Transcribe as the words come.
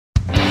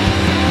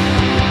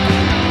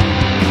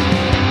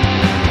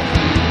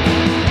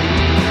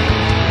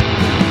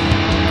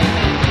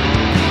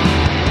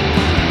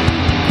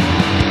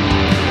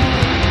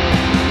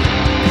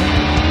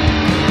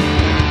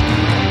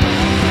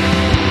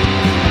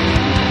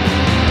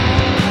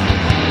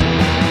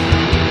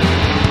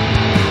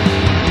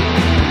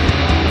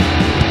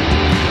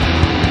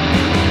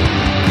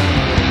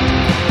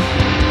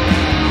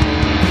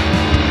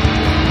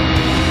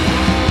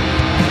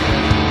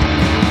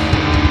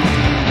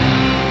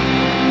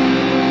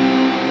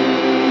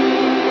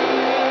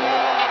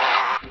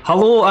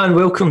Hello and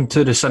welcome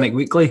to the Cynic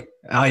Weekly.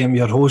 I am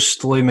your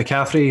host, Louis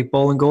McCaffrey,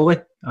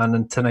 Bolingoli,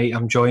 and tonight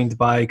I'm joined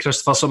by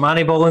Christopher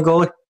Somani,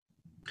 Bolingoli.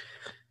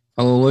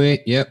 Hello,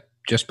 Louis. Yep,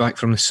 just back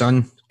from the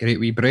sun. Great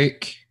wee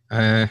break.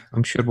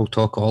 I'm sure we'll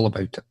talk all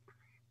about it.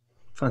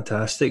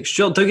 Fantastic.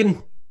 Stuart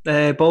Dugan,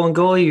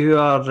 Bolingoli, you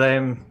are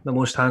the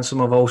most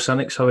handsome of all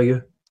Cynics. How are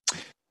you?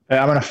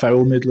 I'm in a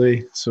foul mood,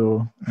 Louis,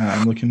 so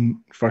I'm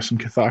looking for some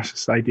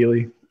catharsis,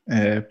 ideally,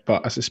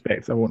 but I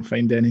suspect I won't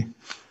find any.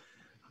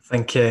 I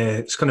think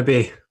it's going to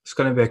be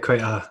quite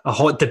a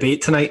hot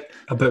debate tonight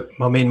about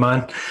my main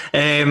man,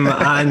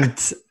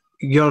 and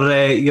your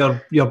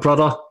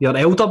brother, your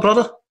elder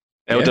brother,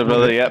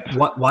 yep,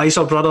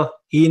 wiser brother,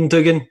 Ian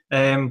Dugan,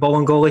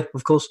 Bolingoli,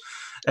 of course.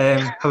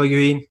 How are you,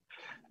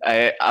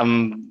 Ian?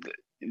 I'm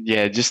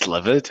just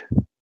livid,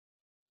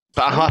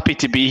 but I'm happy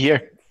to be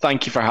here.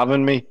 Thank you for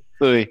having me,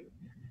 Louis.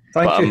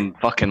 Thank you. I'm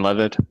fucking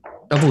livid.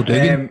 Double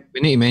Dugan.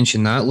 We need to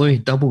mention that, Louis.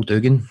 Double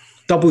Dugan.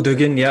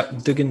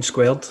 Yep. Dugan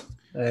squared.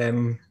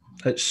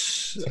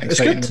 It's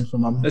good.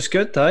 It's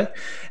good, aye.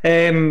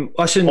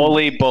 Listen,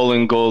 Ollie,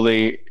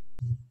 Bolingoli,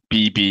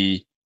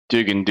 BB,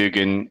 Dugan,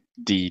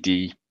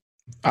 DD.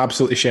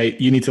 Absolutely shite.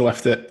 You need to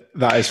lift it.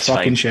 That is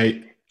fucking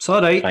shite. It's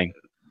all right. Fine.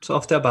 It's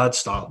off to a bad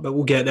start, but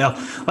we'll get there.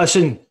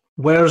 Listen,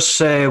 where's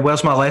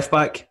my left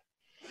back?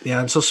 The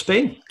answer's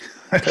Spain.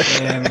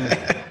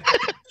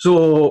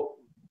 So,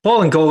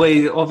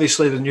 Bolingoli,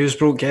 obviously the news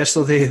broke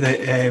yesterday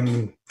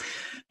that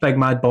Big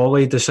Mad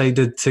Bolly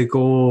decided to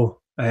go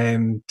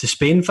to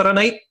Spain for a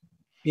night.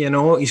 You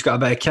know, he's got a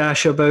bit of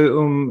cash about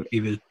him.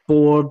 He was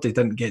bored. He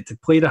didn't get to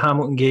play the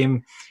Hamilton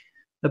game.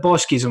 The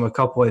boss gives him a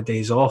couple of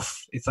days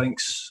off. He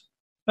thinks,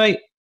 right,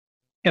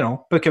 you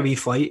know, book a wee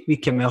flight, wee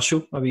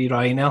commercial, a wee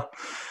Ryanair,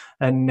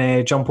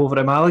 and jump over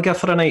to Malaga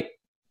for a night.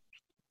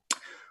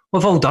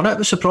 We've all done it.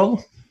 What's the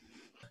problem?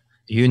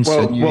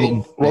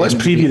 Well, let's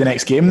preview the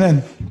next game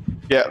then.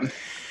 Yeah.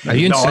 Are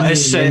you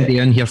insinuating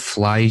in here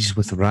flies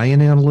with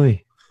Ryanair,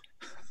 Louis?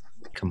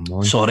 Come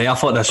on. Sorry, I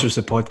thought this was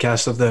the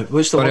podcast of the...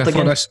 What's the word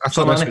again? I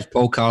thought this was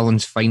Paul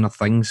Carlin's Finer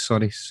Things.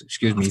 Sorry,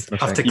 excuse me for a second.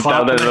 Have to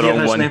clap the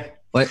wrong one.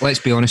 Let's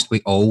be honest,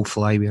 we all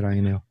fly with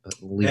Ryanair.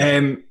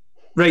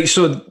 Right,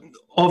 so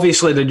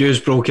obviously the news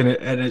broke and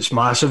it's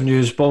massive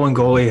news.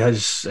 Bolingoli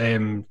has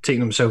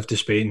taken himself to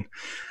Spain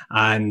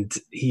and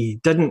he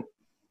didn't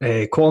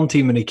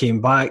quarantine when he came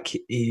back.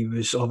 He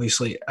was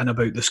obviously in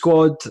about the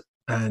squad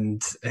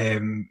and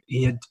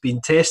he had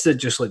been tested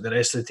just like the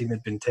rest of the team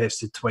had been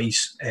tested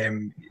twice.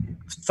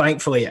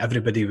 Thankfully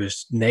everybody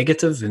was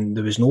negative and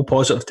there was no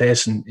positive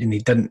tests and he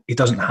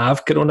doesn't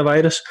have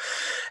coronavirus,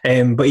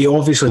 but he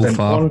obviously didn't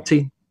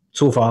quarantine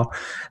so far,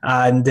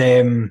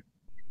 and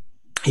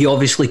he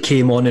obviously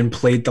came on and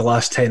played the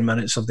last 10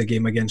 minutes of the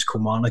game against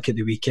Kilmarnock at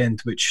the weekend,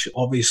 which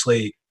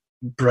obviously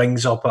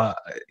brings up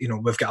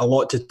we've got a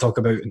lot to talk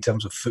about in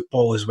terms of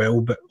football as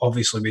well, but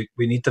obviously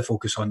we need to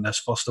focus on this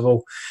first of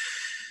all.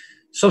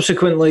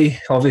 Subsequently,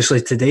 obviously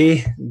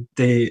today,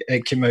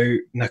 it came out,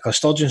 Nicola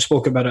Sturgeon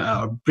spoke about it at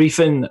our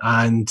briefing,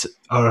 and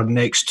our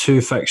next two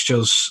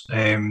fixtures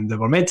that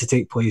were meant to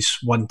take place,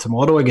 one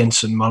tomorrow against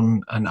St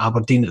Mirren and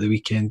Aberdeen at the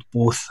weekend,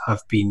 both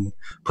have been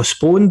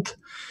postponed.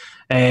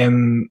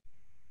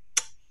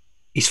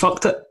 He's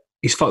fucked it.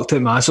 He's fucked it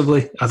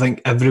massively. I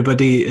think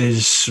everybody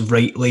is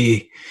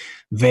rightly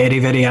very,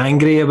 very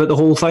angry about the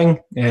whole thing.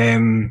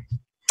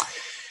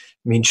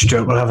 Me and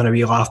Stuart were having a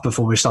wee laugh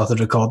before we started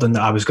recording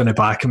that I was going to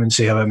back him and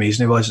say how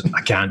amazing he was. I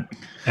can't.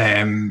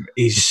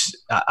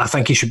 I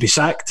think he should be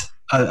sacked.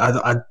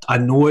 I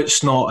know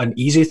it's not an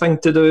easy thing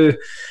to do,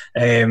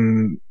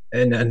 and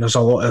there's a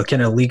lot of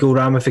kind of legal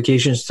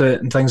ramifications to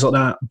it and things like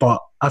that.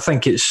 But I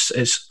think it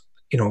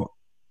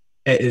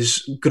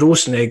is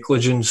gross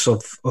negligence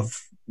of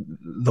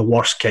the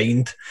worst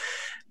kind,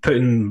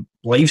 putting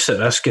lives at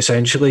risk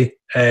essentially,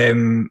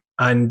 and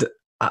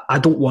I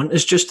don't want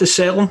us just to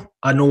sell him.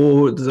 I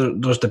know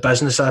there's the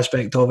business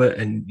aspect of it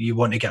and you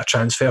want to get a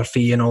transfer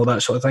fee and all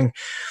that sort of thing.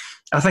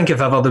 I think if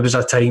ever there was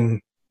a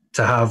time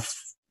to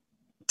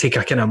take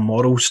a kind of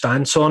moral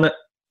stance on it,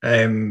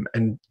 and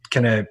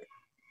kind of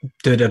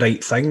do the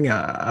right thing,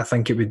 I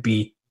think it would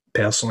be,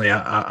 personally,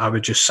 I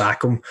would just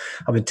sack him.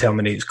 I would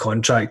terminate his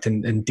contract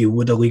and deal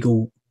with the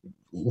legal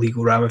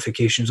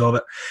ramifications of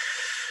it.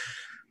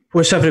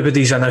 What's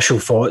everybody's initial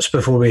thoughts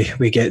before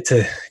we get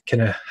to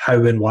kind of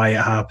how and why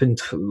it happened?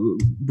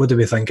 What do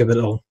we think about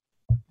it all?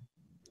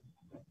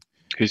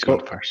 Who's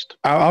going first?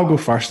 I'll go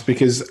first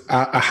because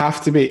I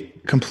have to be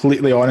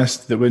completely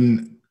honest that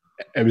when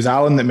it was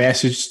Alan that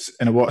messaged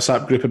in a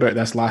WhatsApp group about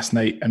this last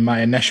night, and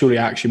my initial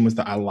reaction was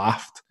that I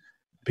laughed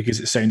because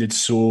it sounded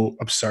so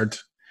absurd.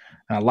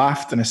 And I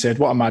laughed and I said,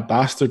 what a mad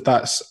bastard.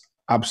 That's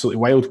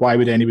absolutely wild. Why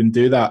would anyone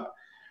do that?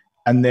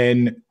 And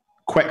then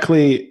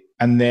quickly,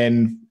 and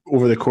then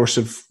over the course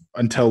of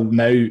until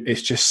now,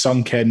 it's just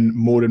sunk in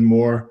more and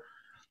more,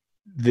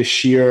 the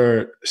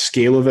sheer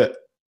scale of it.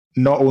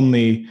 Not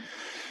only,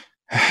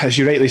 as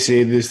you rightly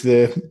say, there's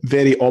the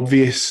very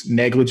obvious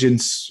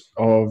negligence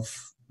of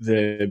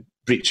the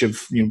breach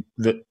of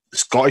the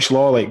Scottish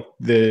law, like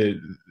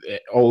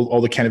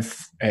all the kind of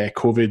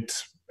COVID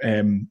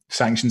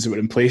sanctions that were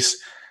in place.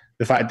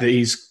 The fact that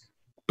he's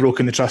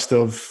broken the trust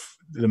of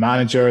the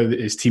manager,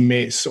 his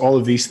teammates, all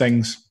of these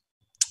things.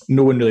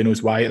 No one really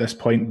knows why at this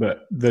point,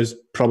 but there's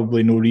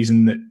probably no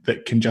reason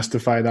that can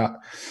justify that.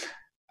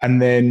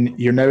 And then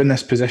you're now in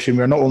this position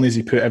where not only has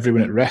he put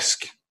everyone at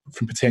risk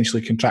from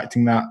potentially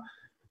contracting that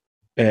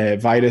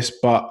virus,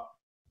 but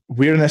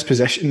we're in this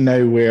position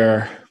now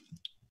where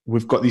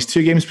we've got these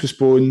 2 games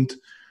postponed.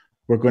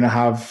 We're going to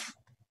have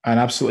an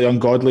absolutely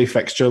ungodly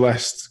fixture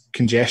list,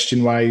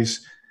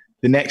 congestion-wise.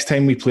 The next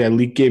time we play a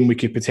league game, we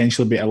could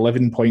potentially be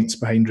 11 points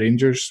behind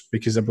Rangers,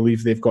 because I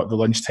believe they've got the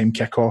lunchtime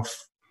kickoff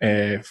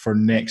for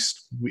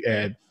next,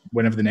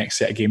 whenever the next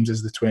set of games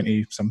is, the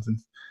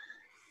 20-something.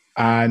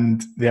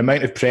 And the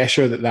amount of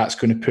pressure that's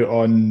going to put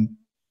on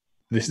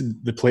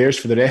the players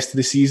for the rest of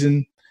the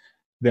season,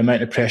 the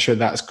amount of pressure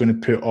that's going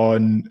to put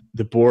on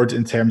the board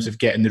in terms of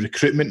getting the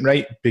recruitment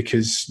right,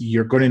 because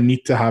you're going to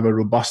need to have a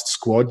robust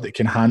squad that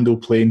can handle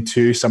playing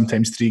 2,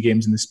 sometimes 3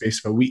 games in the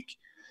space of a week.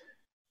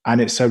 And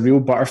it's a real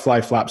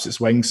butterfly flaps its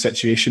wings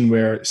situation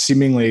where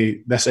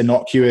seemingly this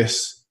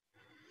innocuous,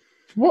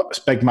 what's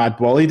Big Mad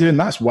Wally doing?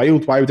 That's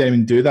wild. Why would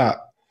anyone do that?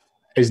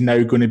 Is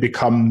now going to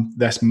become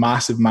this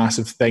massive,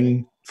 massive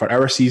thing for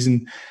our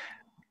season.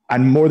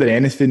 And more than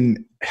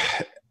anything,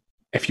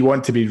 if you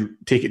want to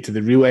take it to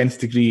the real nth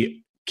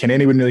degree, can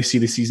anyone really see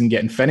the season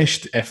getting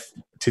finished if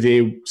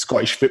today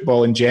Scottish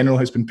football in general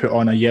has been put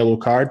on a yellow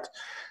card?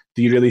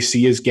 Do you really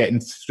see us getting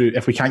through,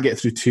 if we can't get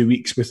through 2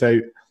 weeks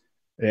without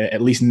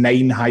at least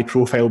 9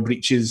 high-profile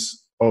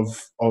breaches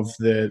of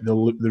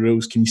the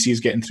rules, can you see us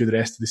getting through the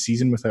rest of the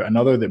season without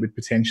another that would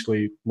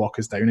potentially lock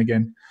us down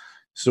again?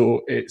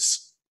 So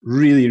it's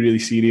really, really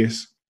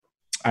serious,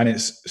 and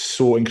it's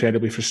so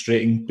incredibly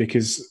frustrating,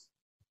 because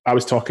I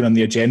was talking on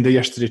the agenda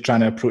yesterday trying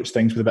to approach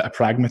things with a bit of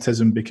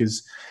pragmatism,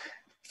 because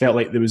I felt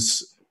like there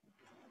was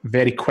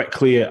very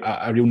quickly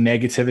a real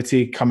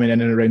negativity coming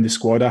in and around the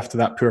squad after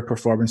that poor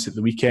performance at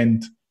the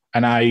weekend,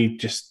 and you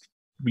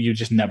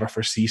just never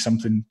foresee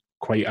something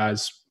quite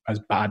as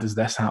bad as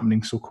this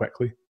happening so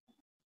quickly.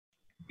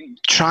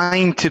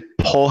 Trying to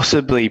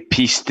possibly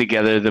piece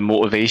together the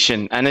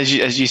motivation, and as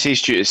you say,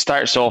 Stu, it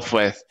starts off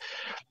with,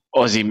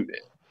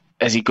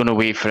 is he going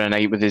away for a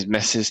night with his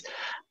missus?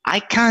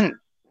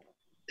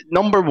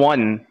 Number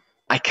one,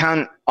 I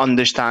can't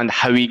understand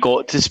how he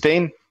got to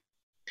Spain.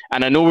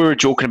 And I know we were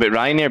joking about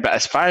Ryanair, but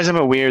as far as I'm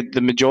aware,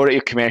 the majority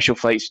of commercial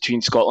flights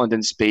between Scotland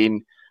and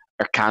Spain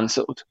are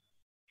cancelled.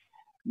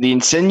 The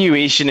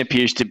insinuation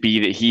appears to be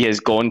that he has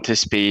gone to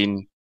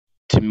Spain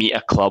to meet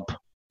a club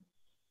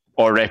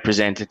or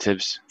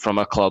representatives from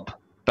a club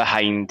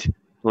behind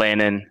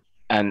Lennon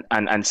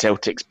and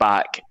Celtic's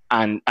back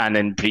and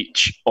in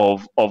breach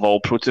of all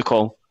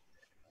protocol.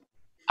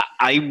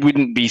 I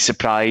wouldn't be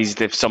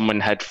surprised if someone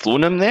had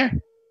flown him there.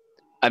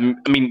 I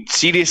mean,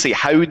 seriously,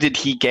 how did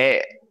he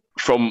get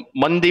from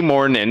Monday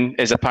morning,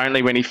 is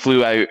apparently when he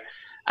flew out,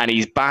 and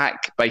he's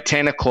back by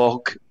 10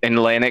 o'clock in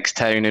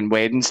Lennoxtown on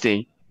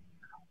Wednesday?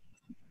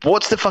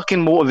 What's the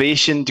fucking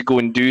motivation to go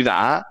and do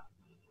that?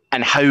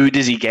 And how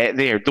does he get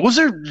there? Those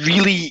are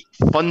really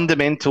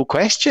fundamental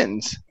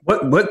questions.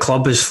 What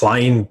club is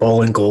flying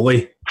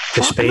Bolingoli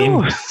to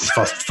Spain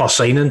for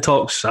signing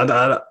talks?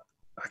 I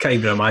can't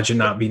even imagine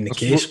that being the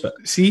case. But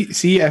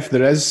see if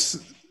there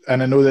is,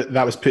 and I know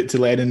that was put to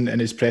Lennon in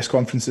his press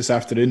conference this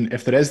afternoon,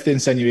 if there is the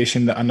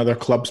insinuation that another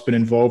club's been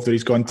involved or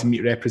he's gone to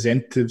meet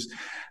representatives,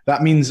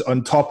 that means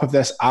on top of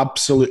this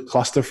absolute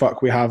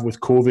clusterfuck we have with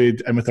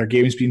COVID and with our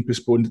games being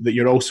postponed, that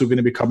you're also going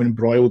to become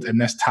embroiled in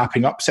this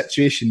tapping up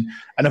situation.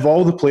 And of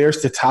all the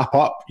players to tap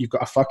up, you've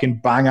got a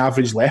fucking bang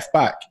average left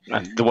back.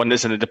 And the one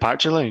that's in the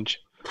departure lounge.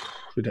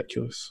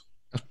 Ridiculous.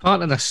 There's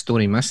part of this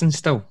story missing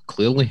still,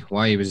 clearly,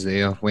 why he was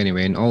there, when he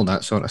went, all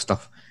that sort of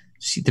stuff.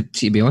 See,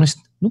 to be honest,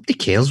 nobody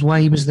cares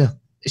why he was there.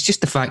 It's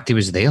just the fact he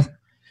was there.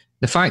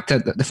 The fact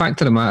of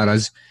the matter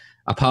is,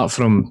 apart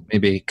from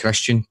maybe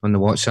Christian on the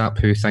WhatsApp,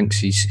 who thinks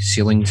his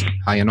ceiling's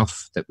high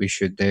enough that we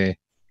should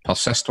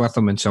persist with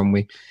him in some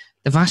way,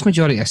 the vast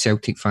majority of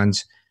Celtic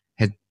fans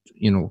had,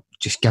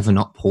 just given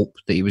up hope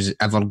that he was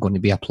ever going to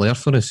be a player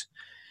for us.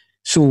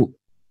 So,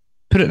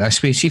 put it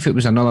this way, see if it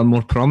was another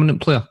more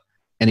prominent player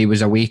and he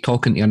was away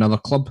talking to another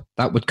club,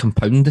 that would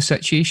compound the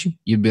situation.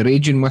 You'd be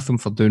raging with him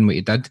for doing what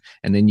he did,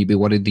 and then you'd be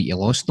worried that you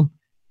lost him.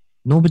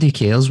 Nobody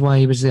cares why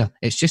he was there.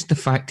 It's just the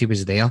fact he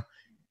was there,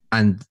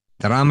 and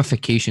the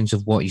ramifications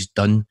of what he's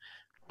done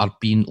are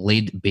being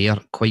laid bare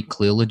quite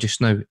clearly just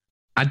now.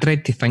 I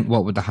dread to think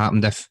what would have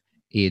happened if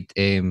he'd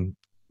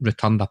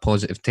returned a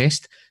positive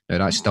test. Now,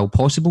 that's still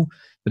possible,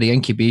 but the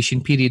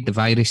incubation period, the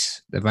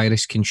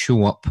virus can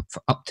show up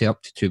for up to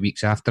 2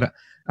 weeks after it.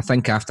 I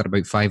think after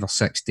about 5 or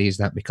 6 days,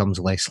 that becomes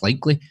less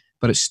likely,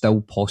 but it's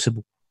still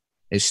possible.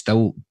 It's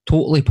still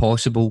totally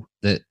possible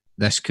that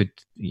this could,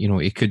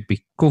 it could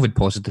be COVID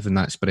positive and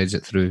that spreads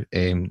it through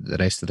the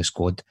rest of the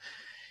squad.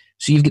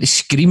 So you've got the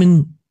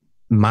screaming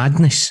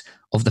madness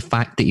of the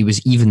fact that he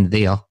was even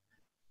there.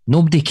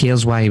 Nobody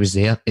cares why he was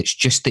there. It's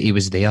just that he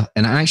was there.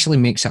 And it actually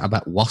makes it a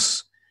bit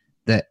worse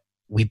that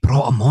we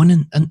brought him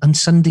on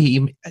Sunday.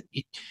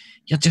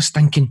 You're just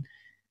thinking,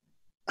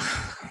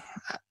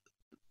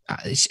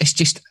 it's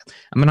just,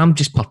 I mean, I'm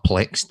just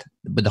perplexed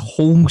with the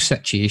whole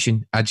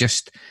situation.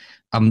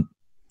 I'm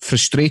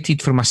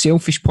frustrated from a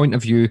selfish point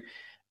of view.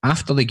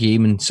 After the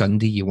game on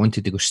Sunday, you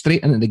wanted to go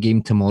straight into the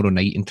game tomorrow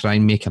night and try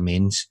and make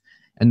amends.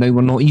 And now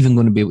we're not even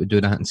going to be able to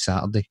do that on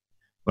Saturday.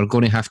 We're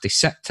going to have to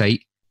sit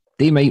tight.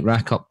 They might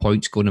rack up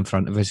points going in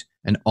front of us,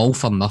 and all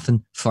for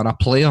nothing for a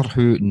player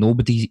who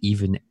nobody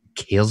even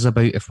cares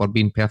about, if we're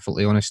being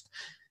perfectly honest.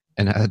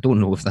 And I don't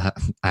know if that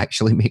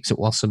actually makes it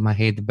worse in my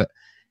head, but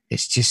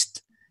it's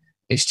just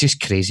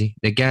crazy.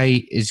 The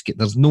guy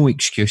there's no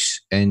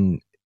excuse,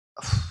 and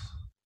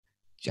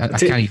I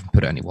can't even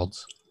put it in any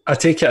words. I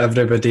take it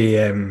everybody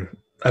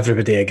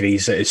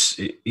agrees that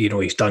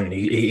he's done.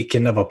 He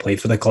can never play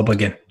for the club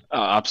again.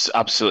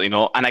 Absolutely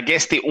not. And I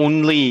guess the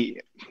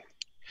only...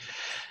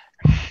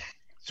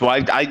 So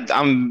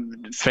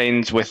I'm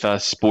friends with a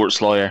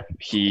sports lawyer.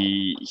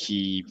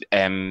 He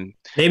name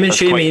and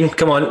shame.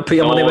 Come on, put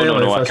your money where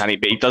No, I can't.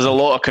 But he does a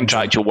lot of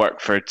contractual work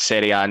for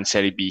Serie A and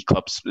Serie B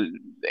clubs,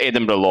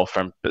 Edinburgh law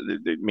firm, but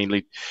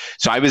mainly.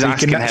 So I was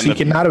asking him. So you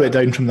can narrow it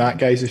down from that,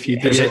 guys. If you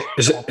do.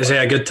 Is he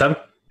a good Tim?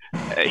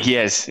 He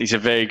is. He's a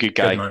very good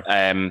guy.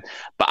 Good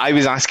but I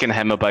was asking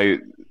him about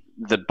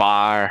the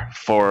bar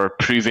for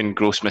proven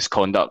gross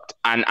misconduct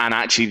and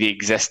actually the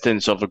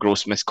existence of a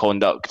gross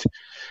misconduct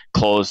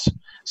clause.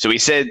 So he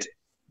said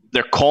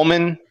they're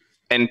common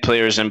in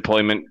players'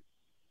 employment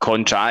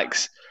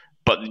contracts,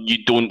 but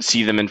you don't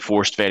see them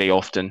enforced very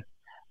often,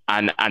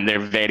 and they're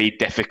very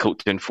difficult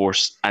to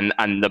enforce. And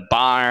the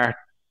bar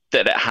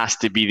that it has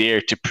to be there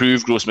to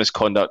prove gross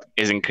misconduct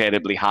is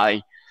incredibly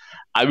high.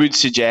 I would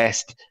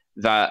suggest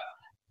that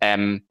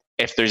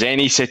if there's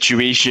any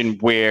situation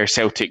where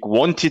Celtic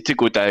wanted to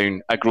go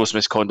down a gross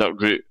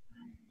misconduct route,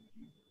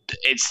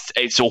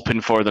 it's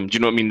open for them. Do you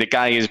know what I mean? The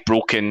guy has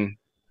broken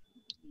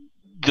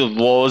the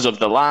laws of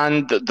the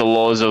land, the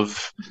laws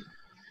of...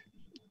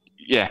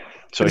 Yeah.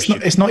 Sorry,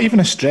 it's not even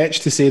a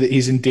stretch to say that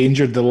he's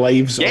endangered the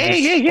lives of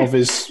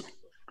his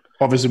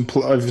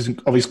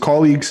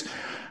colleagues,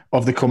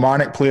 of the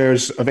Kilmarnock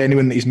players, of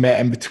anyone that he's met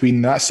in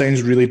between. That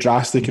sounds really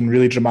drastic and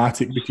really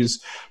dramatic,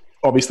 because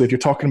obviously if you're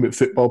talking about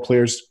football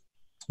players,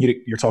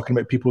 you're talking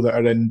about people that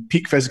are in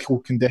peak physical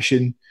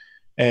condition,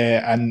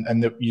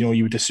 and that,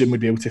 you would assume would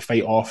be able to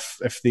fight off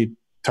if they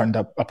turned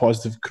up a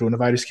positive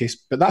coronavirus case.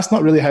 But that's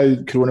not really how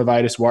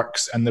coronavirus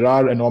works, and there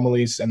are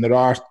anomalies, and there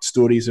are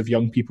stories of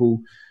young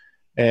people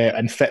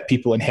and fit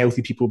people and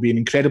healthy people being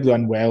incredibly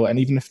unwell, and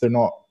even if they're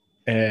not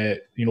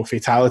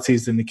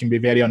fatalities, then they can be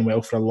very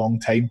unwell for a long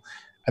time.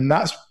 And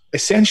that's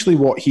essentially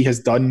what he has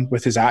done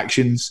with his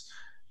actions,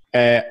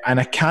 and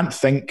I can't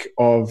think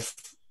of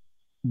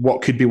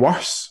what could be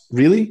worse,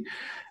 really.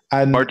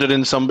 And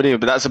murdering somebody,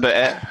 but that's about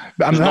it.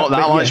 But not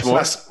that much more.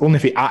 That's only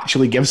if he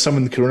actually gives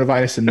someone the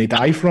coronavirus and they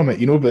die from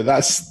it, But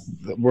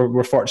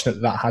we're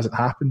fortunate that hasn't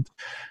happened.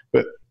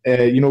 But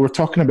we're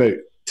talking about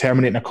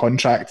terminating a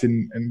contract,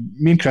 and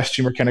me and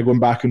Christian were kind of going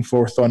back and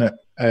forth on it,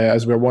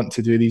 as we're wont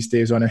to do these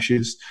days on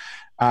issues.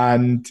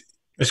 And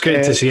it's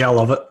great to see. I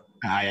love it.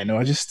 I know.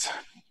 I just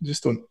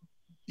don't.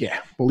 Yeah,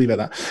 we'll leave it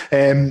at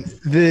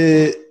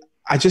that.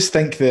 I just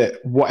think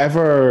that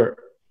whatever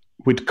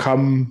would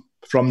come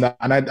from that,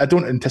 and I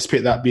don't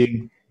anticipate that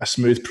being a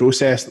smooth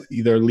process,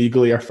 either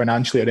legally or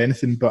financially or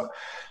anything, but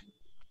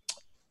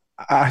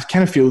I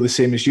kind of feel the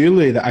same as you,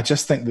 Lee, that I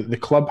just think that the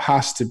club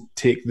has to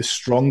take the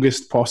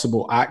strongest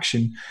possible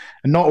action,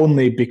 and not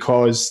only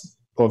because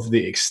of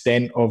the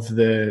extent of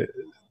the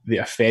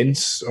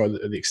offence or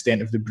the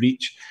extent of the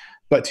breach,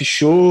 but to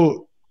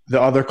show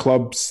the other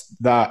clubs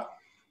that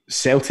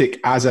Celtic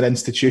as an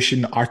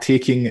institution are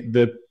taking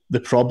the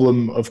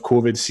problem of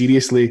COVID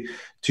seriously,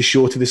 to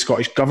show to the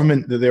Scottish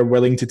Government that they're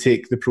willing to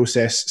take the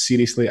process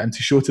seriously, and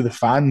to show to the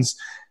fans,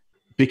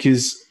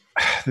 because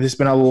there's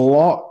been a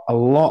lot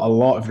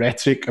of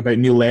rhetoric about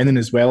Neil Lennon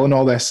as well and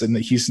all this, and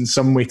that he's in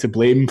some way to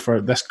blame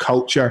for this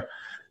culture,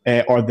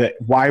 or that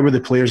why were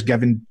the players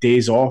given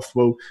days off?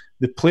 Well,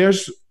 the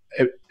players,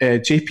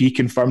 JP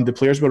confirmed the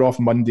players were off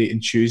Monday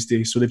and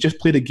Tuesday, so they've just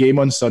played a game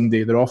on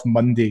Sunday, they're off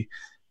Monday.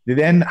 They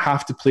then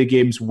have to play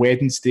games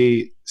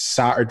Wednesday,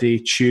 Saturday,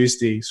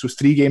 Tuesday, so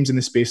 3 games in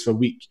the space of a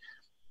week.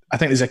 I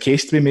think there's a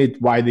case to be made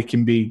why they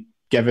can be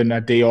given a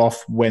day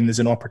off when there's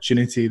an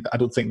opportunity. I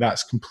don't think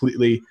that's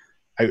completely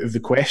out of the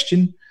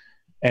question.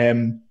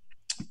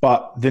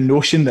 But the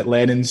notion that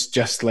Lennon's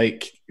just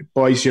like,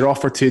 boys, you're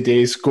off for 2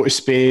 days, go to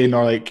Spain,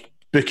 or like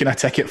booking a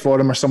ticket for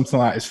him or something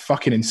like that is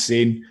fucking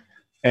insane.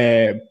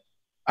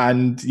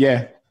 And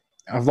yeah,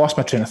 I've lost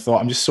my train of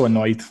thought. I'm just so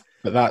annoyed.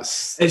 But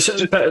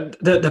but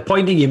the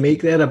point that you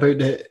make there about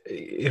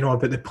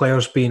the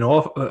players being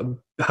off,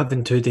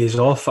 having 2 days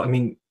off. I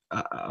mean,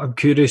 I'm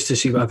curious to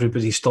see what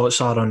everybody's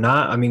thoughts are on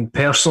that. I mean,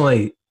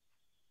 personally,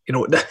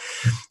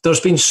 there's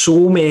been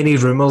so many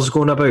rumours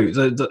going about.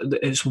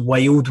 It's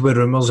wild with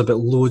rumours about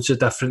loads of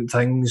different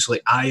things,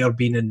 like Ayer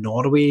being in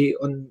Norway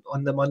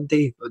on the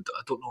Monday. I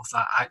don't know if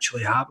that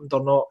actually happened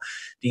or not.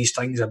 These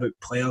things about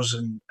players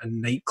in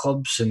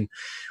nightclubs and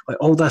like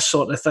all this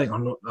sort of thing, or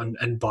not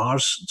in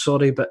bars,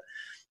 sorry. But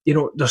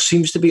there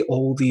seems to be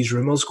all these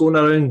rumours going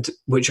around,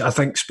 which I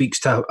think speaks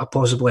to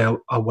possibly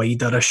a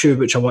wider issue,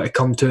 which I want to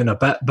come to in a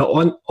bit. But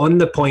on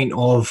the point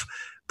of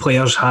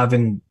players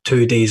having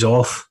 2 days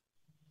off,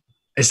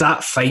 is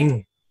that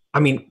fine? I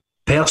mean,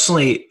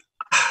 personally,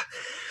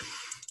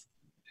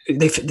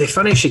 they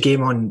finish the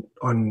game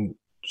on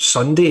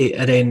Sunday,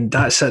 and then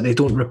that's it. They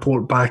don't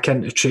report back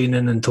into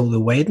training until the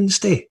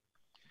Wednesday.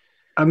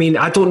 I mean,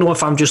 I don't know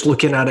if I'm just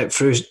looking at it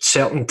through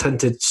certain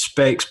tinted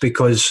specs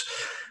because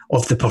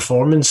of the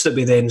performance that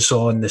we then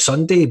saw on the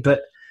Sunday,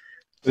 but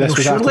this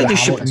was after the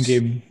Hamilton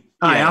game.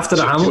 After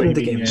the Hamilton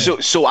game. Yeah.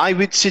 So I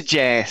would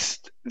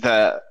suggest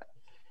that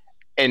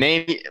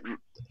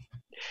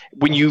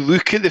when you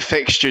look at the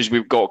fixtures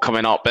we've got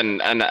coming up,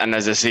 and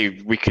as I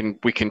say, we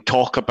can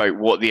talk about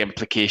what the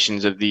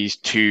implications of these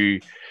 2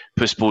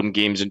 postponed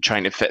games and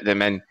trying to fit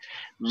them in.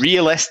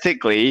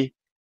 Realistically,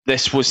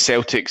 this was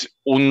Celtic's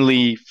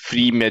only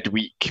free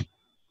midweek,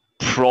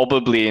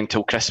 probably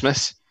until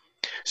Christmas.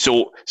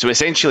 So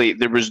essentially,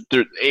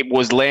 it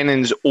was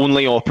Lennon's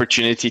only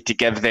opportunity to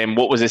give them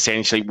what was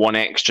essentially 1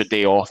 extra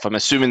day off. I'm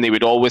assuming they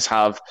would always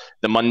have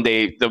the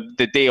Monday,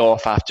 the day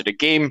off after the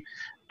game.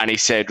 And he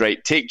said,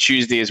 right, take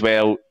Tuesday as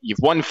well. You've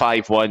won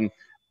 5-1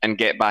 and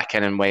get back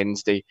in on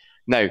Wednesday.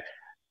 Now,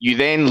 you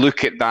then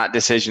look at that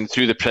decision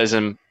through the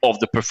prism of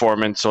the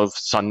performance of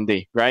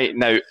Sunday, right?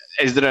 Now,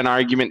 is there an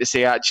argument to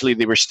say actually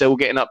they were still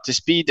getting up to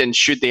speed, and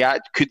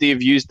could they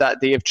have used that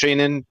day of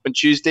training on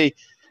Tuesday?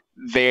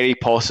 Very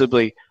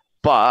possibly.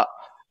 But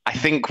I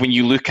think when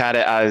you look at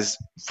it as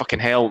fucking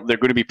hell, they're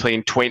going to be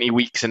playing 20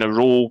 weeks in a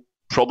row,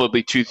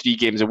 probably 2-3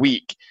 games a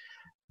week.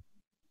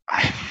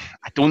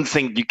 I don't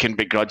think you can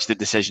begrudge the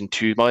decision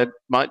too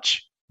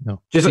much.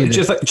 No. Do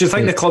you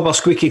think the club are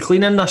squeaky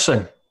clean in this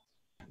thing?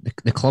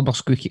 The club are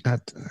squeaky. I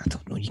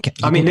don't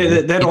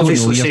know. They're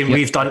obviously saying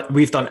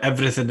we've done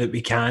everything that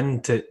we can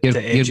to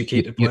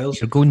educate the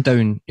players. You're going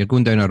down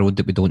a road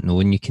that we don't know,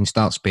 and you can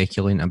start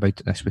speculating about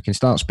this. We can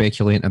start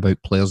speculating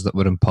about players that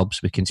were in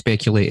pubs. We can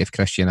speculate if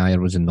Christian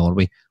Ayer was in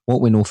Norway. What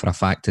we know for a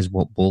fact is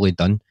what Boley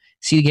done.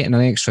 See, getting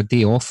an extra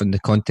day off in the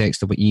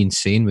context of what Ian's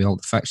saying with all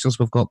the fixtures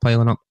we've got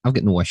piling up, I've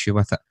got no issue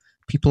with it.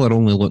 People are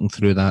only looking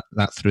through that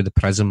through the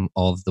prism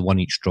of the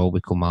 1-each draw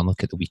with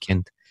Kilmarnock at the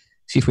weekend.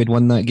 See, if we'd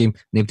won that game,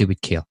 nobody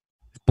would care.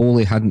 If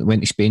Boley hadn't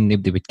went to Spain,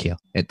 nobody would care.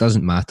 It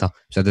doesn't matter.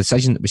 It's a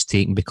decision that was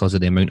taken because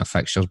of the amount of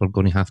fixtures we're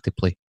going to have to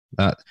play.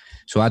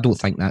 So I don't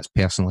think that's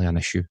personally an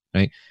issue,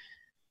 right?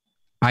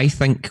 I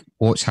think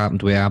what's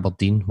happened with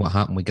Aberdeen, what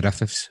happened with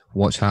Griffiths,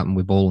 what's happened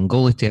with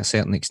Bolingoli to a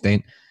certain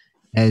extent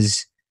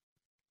is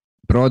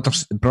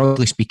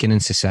broadly speaking in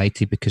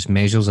society, because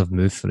measures have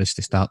moved for us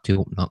to start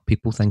to open up.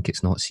 People think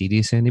it's not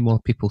serious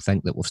anymore. People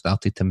think that we've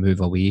started to move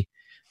away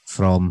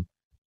from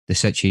the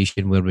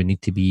situation where we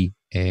need to be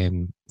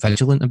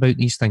vigilant about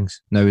these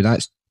things. Now,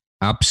 that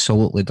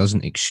absolutely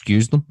doesn't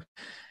excuse them.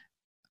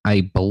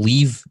 I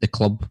believe the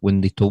club,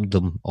 when they told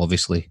them,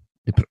 obviously,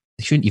 they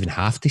shouldn't even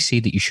have to say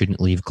that you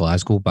shouldn't leave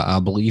Glasgow, but I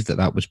believe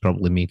that was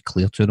probably made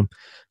clear to them.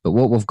 But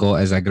what we've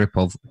got is a group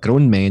of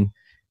grown men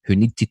who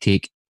need to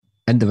take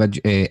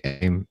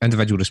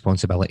individual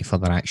responsibility for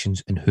their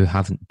actions and who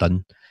haven't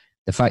done.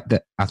 The fact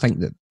that I think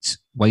that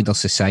wider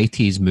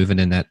society is moving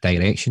in that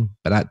direction,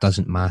 but that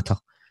doesn't matter.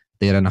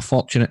 They're in a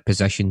fortunate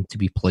position to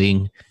be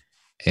playing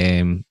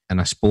in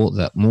a sport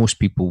that most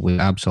people would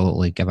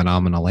absolutely give an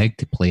arm and a leg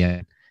to play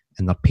in,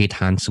 and they're paid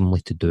handsomely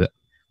to do it.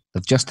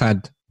 They've just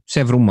had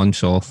several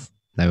months off.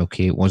 Now,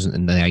 okay, it wasn't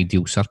in the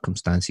ideal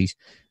circumstances,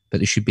 but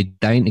they should be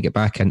dying to get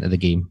back into the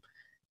game,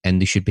 and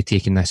they should be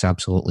taking this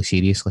absolutely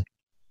seriously.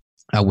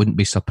 I wouldn't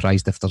be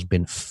surprised if there's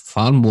been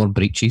far more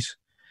breaches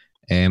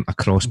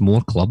across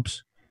more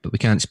clubs, but we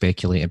can't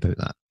speculate about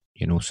that,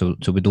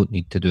 so we don't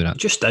need to do that.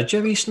 Just did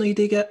you recently,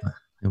 do you get?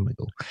 There we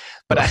go.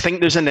 But I think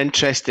there's an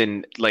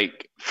interesting,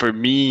 for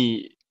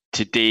me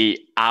today,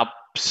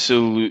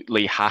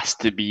 absolutely has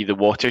to be the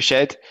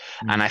watershed.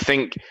 And I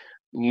think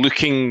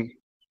looking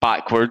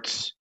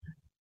backwards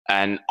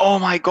and, oh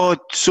my God,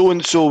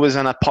 so-and-so was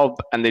in a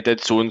pub and they did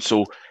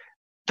so-and-so,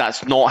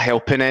 that's not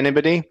helping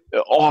anybody.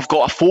 Oh, I've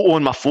got a photo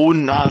on my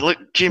phone. Look,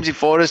 Jamesy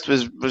Forrest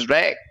was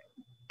wrecked.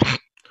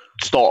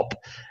 Stop.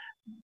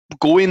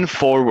 Going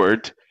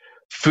forward,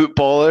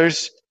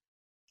 footballers,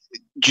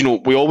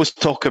 we always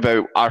talk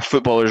about our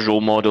footballers'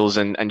 role models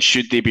and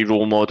should they be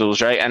role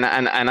models, right? And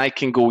I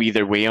can go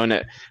either way on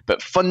it.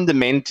 But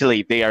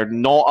fundamentally, they are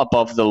not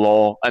above the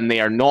law and they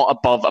are not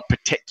above a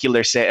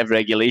particular set of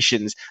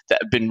regulations that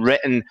have been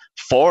written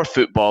for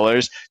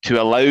footballers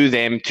to allow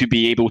them to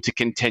be able to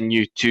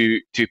continue to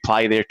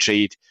ply their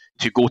trade,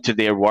 to go to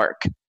their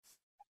work.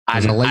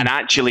 And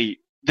actually,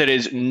 there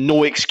is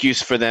no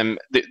excuse for them.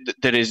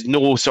 There is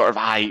no sort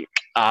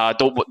of,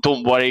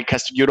 don't worry,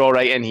 because you're all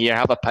right in here,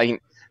 have a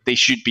pint. They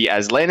should be,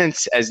 as Lennon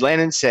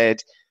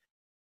said,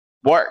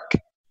 work,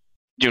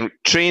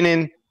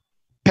 training,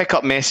 pick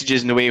up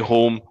messages on the way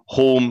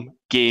home,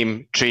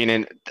 game,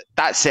 training.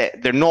 That's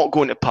it. They're not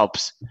going to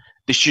pubs.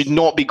 They should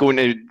not be going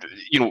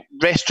to,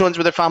 restaurants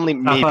with their family.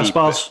 Maybe. Tapas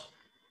bars.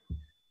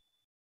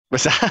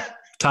 What's that?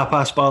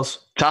 Tapas bars.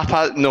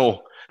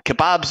 No.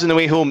 Kebabs on the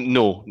way home?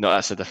 No,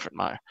 that's a different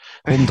matter.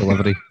 Home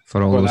delivery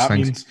for all What those that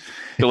things.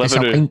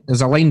 means.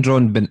 There's a line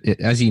drawn,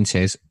 as Ian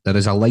says, there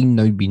is a line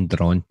now being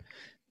drawn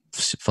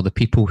for the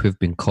people who've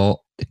been caught,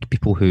 the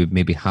people who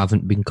maybe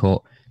haven't been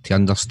caught, to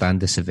understand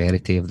the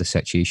severity of the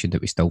situation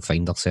that we still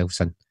find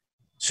ourselves in.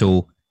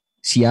 So,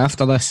 see,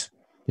 after this,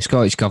 the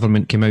Scottish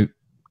Government came out,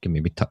 can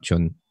maybe touch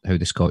on how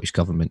the Scottish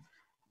Government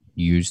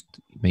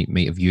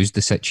might have used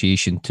the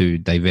situation to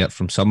divert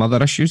from some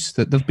other issues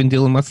that they've been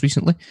dealing with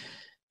recently.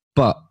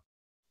 But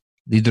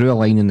they drew a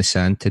line in the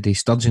sand today.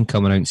 Sturgeon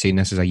coming out and saying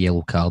this is a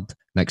yellow card.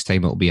 Next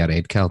time it'll be a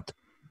red card.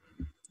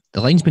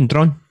 The line's been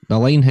drawn. The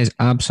line has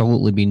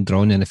absolutely been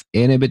drawn, and if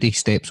anybody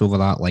steps over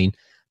that line,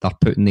 they're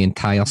putting the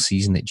entire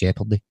season at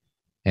jeopardy.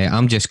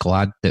 I'm just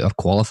glad that our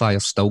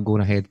qualifier's still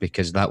going ahead,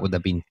 because that would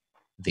have been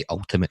the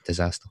ultimate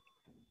disaster.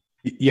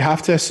 You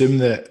have to assume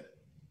that.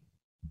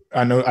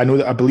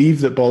 I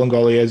believe that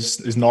Bolingoli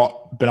has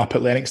not been up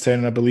at Lennoxtown,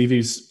 and I believe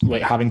he's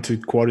having to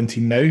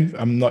quarantine now.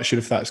 I'm not sure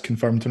if that's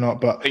confirmed or not,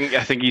 but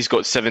I think he's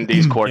got 7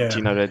 days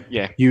quarantine already.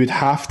 Yeah, you would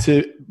have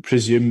to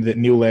presume that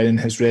Neil Lennon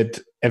has read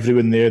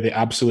everyone there the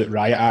Absolute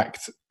Riot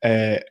Act,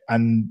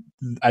 and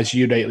as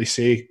you rightly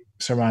say,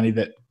 Sir Manny,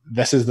 that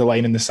this is the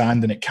line in the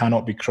sand and it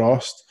cannot be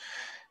crossed.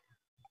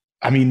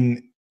 I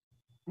mean,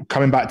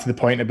 coming back to the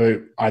point about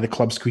are the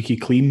club squeaky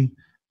clean,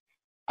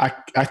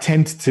 I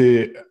tend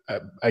to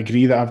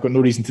agree that I've got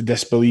no reason to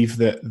disbelieve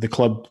that the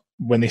club,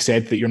 when they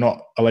said that you're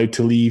not allowed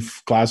to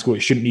leave Glasgow, it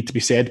shouldn't need to be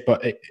said,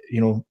 but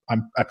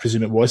I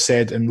presume it was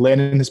said, and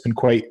Lennon has been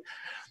quite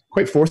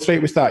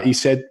forthright with that. He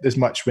said as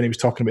much when he was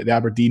talking about the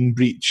Aberdeen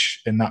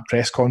breach in that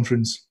press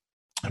conference,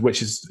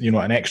 which is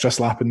an extra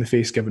slap in the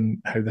face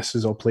given how this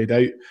has all played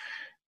out.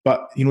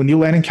 But Neil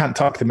Lennon can't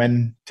tuck them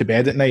in to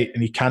bed at night,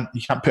 and you can't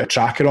put a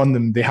tracker on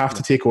them. They have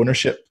to take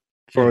ownership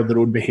for their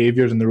own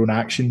behaviours and their own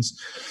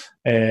actions.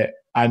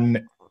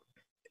 And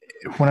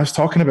when I was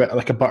talking about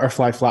like a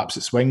butterfly flaps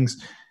its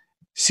wings,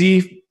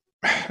 see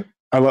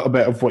a little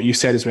bit of what you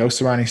said as well,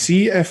 Sarani.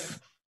 See if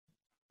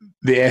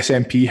the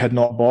SNP had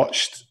not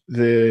botched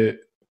the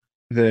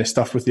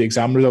stuff with the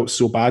exam results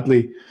so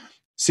badly,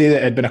 say that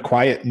it had been a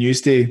quiet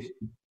news day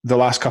the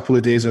last couple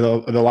of days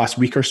or the last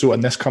week or so,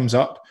 and this comes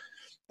up,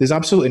 there's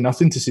absolutely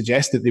nothing to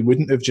suggest that they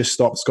wouldn't have just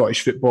stopped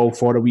Scottish football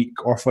for a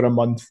week or for a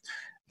month.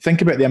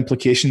 Think about the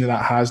implication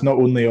that has, not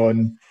only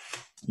on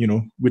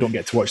we don't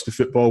get to watch the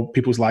football,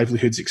 people's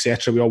livelihoods,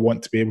 etc. We all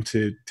want to be able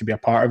to be a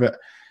part of it.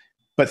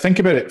 But think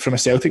about it from a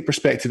Celtic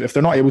perspective. If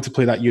they're not able to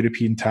play that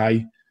European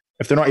tie,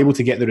 if they're not able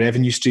to get the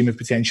revenue stream of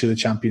potentially the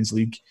Champions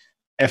League,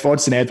 if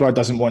Odsonne Edouard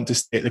doesn't want to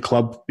stay at the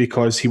club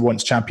because he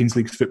wants Champions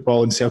League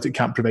football and Celtic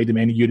can't provide him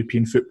any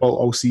European football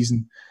all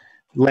season,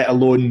 let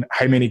alone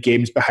how many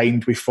games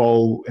behind we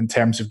fall in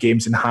terms of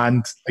games in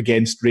hand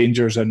against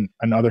Rangers and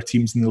other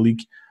teams in the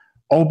league,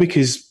 all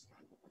because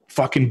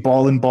fucking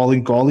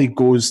Bolingoli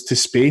goes to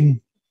Spain.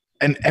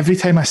 And every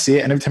time I say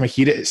it and every time I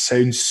hear it, it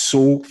sounds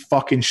so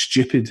fucking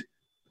stupid.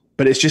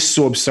 But it's just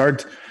so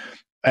absurd,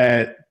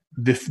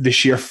 the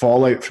sheer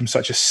fallout from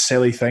such a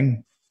silly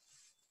thing.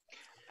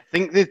 I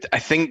think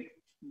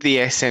the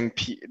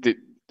SNP that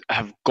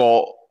have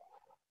got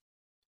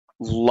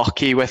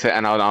lucky with it,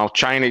 and I'll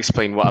try and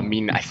explain what I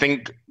mean. I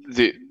think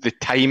the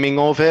timing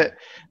of it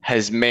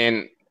has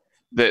meant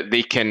that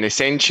they can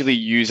essentially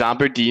use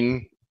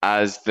Aberdeen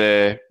as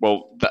that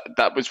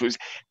was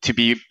to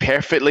be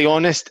perfectly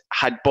honest,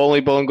 had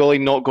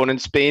Bolingoli not gone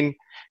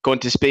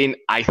to Spain,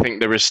 I think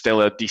there was still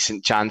a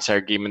decent chance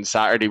our game on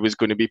Saturday was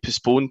going to be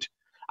postponed.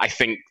 I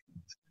think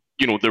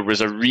there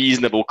was a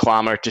reasonable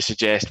clamour to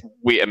suggest,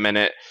 wait a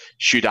minute,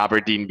 should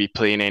Aberdeen be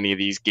playing any of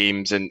these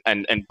games? And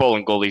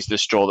Bolingoli's the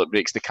straw that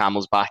breaks the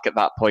camel's back at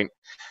that point.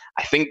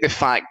 I think the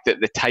fact that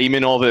the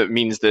timing of it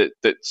means that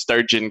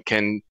Sturgeon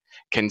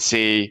can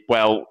say,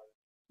 well,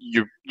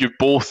 you're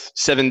both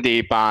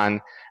 7-day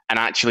ban, and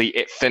actually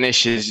it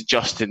finishes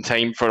just in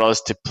time for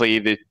us to play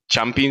the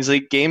Champions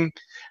League game,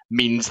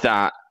 means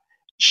that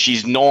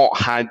she's not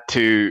had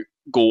to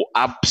go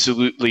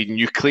absolutely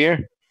nuclear.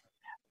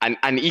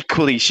 And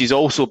equally, she's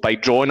also, by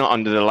drawing a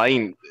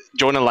line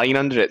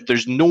under it,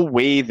 there's no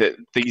way that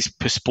these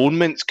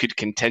postponements could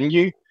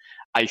continue.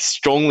 I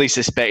strongly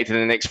suspect in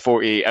the next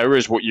 48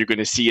 hours what you're going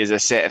to see is a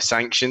set of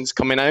sanctions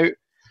coming out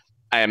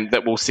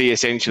that will say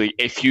essentially,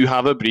 if you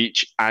have a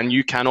breach and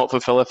you cannot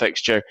fulfill a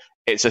fixture,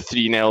 it's a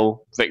 3-0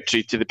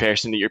 victory to the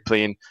person that you're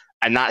playing.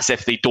 And that's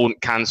if they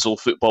don't cancel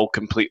football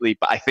completely.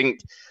 But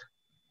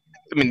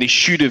they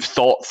should have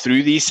thought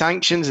through these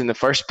sanctions in the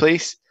first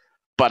place.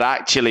 But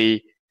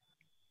actually,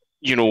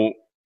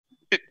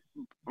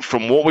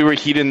 from what we were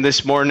hearing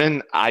this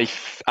morning, I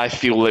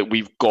feel that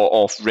we've got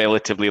off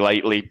relatively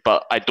lightly,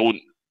 but I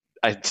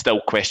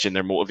still question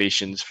their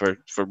motivations for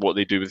what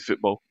they do with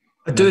football.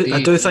 I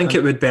do think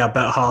it would be a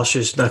bit harsh,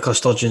 as Nicola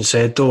Sturgeon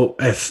said, though.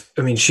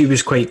 She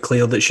was quite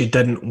clear that she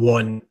didn't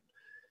want,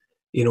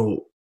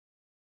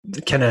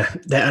 the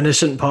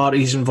innocent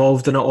parties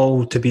involved in it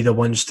all to be the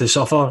ones to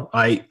suffer,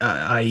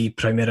 i.e.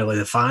 primarily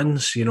the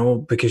fans,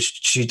 because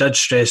she did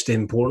stress the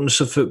importance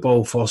of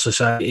football for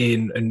society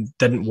and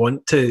didn't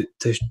want to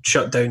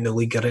shut down the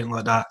league or anything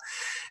like that.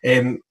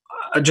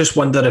 I just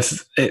wonder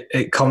if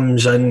it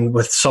comes in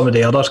with some of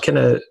the other kind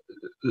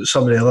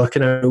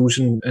of rules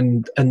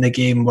in the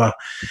game where,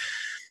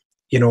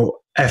 you know,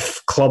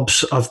 if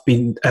clubs have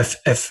been,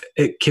 if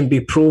it can be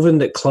proven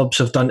that clubs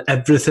have done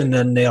everything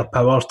in their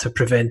power to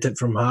prevent it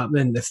from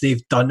happening, if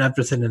they've done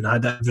everything and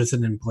had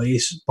everything in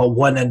place, but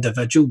one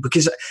individual,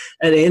 because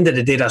at the end of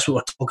the day, that's what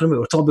we're talking about.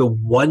 We're talking about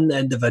one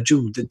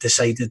individual that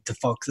decided to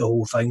fuck the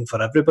whole thing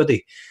for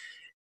everybody.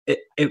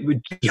 It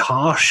would be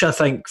harsh, I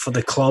think, for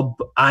the club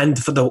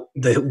and for the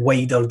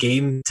wider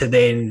game to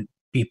then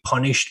be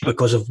punished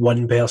because of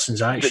one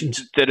person's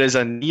actions. There is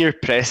a near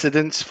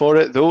precedence for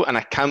it, though, and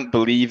I can't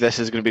believe this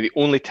is going to be the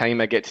only time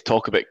I get to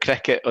talk about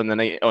cricket on the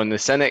night on the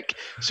Cynic.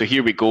 So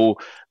here we go.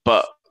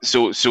 But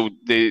so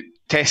the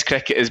Test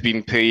cricket has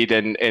been played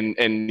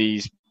in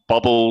these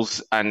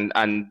bubbles, and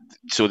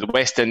so the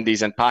West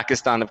Indies and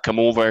Pakistan have come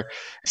over.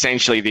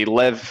 Essentially, they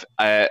live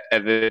at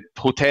the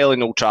hotel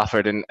in Old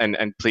Trafford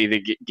and play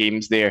the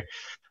games there.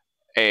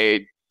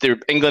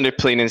 England are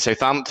playing in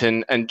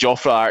Southampton, and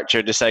Jofra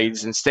Archer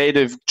decides, instead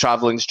of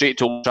travelling straight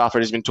to Old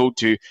Trafford, has been told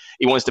to,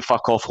 he wants to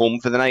fuck off home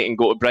for the night and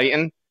go to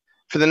Brighton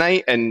for the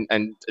night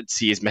and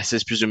see his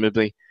missus,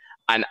 presumably.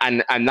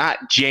 And that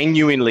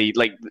genuinely,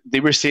 like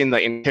they were saying,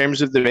 that in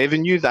terms of the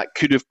revenue, that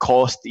could have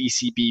cost the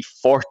ECB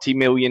 £40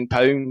 million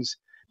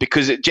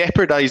because it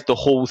jeopardised the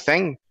whole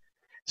thing.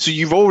 So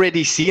you've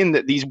already seen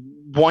that these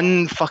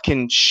one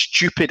fucking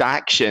stupid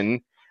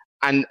action,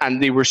 and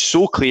they were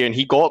so clear, and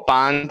he got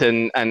banned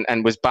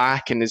and was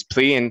back and is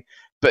playing.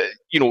 But,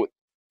 you know,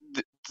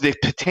 the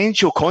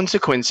potential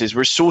consequences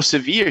were so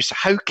severe. So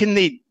how can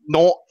they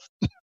not?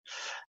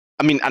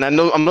 I mean, and I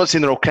know I'm not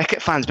saying they're all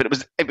cricket fans, but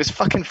it was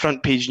fucking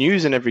front page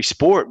news in every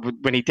sport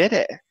when he did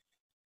it.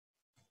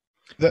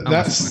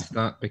 That's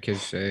that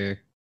because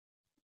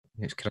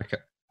it's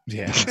cricket.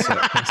 Yeah,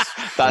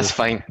 that's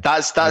fine.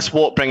 That's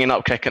what bringing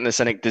up cricket in the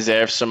Cynic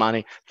deserves, Sir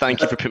Manny.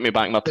 Thank you for putting me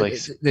back in my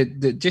place.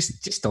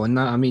 Just on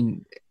that, I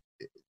mean,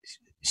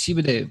 see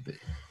with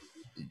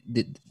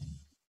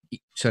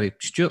sorry,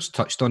 Stuart's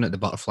touched on it, the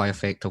butterfly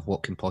effect of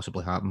what can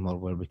possibly happen or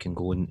where we can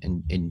go,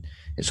 and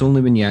it's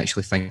only when you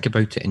actually think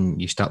about it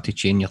and you start to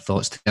chain your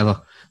thoughts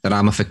together, the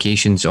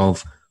ramifications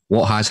of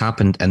what has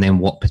happened and then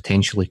what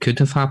potentially could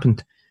have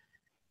happened.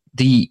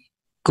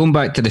 Going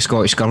back to the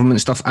Scottish government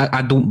stuff,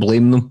 I don't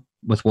blame them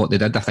with what they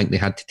did. I think they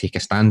had to take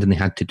a stand and they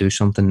had to do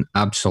something.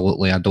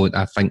 Absolutely, I don't.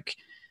 I think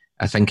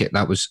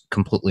that was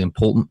completely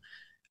important.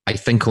 I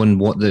think on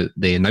what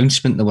the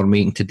announcement they were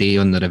making today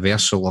on the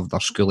reversal of their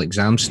school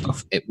exam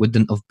stuff, it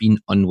wouldn't have been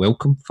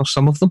unwelcome for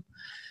some of them.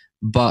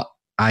 But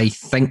I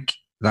think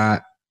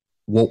that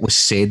what was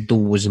said, though,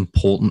 was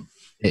important.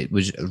 It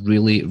was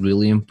really,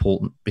 really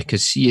important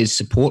because, see, as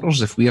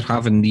supporters, if we're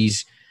having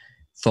these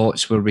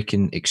thoughts where we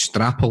can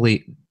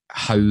extrapolate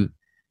how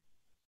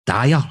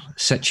dire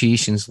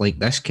situations like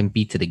this can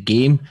be to the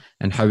game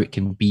and how it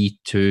can be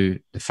to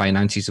the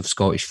finances of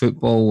Scottish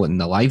football and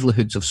the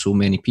livelihoods of so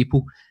many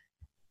people,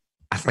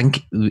 I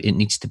think it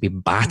needs to be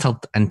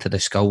battered into the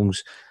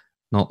skulls,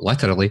 not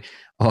literally,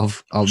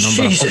 of a number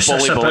Jesus,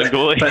 of strong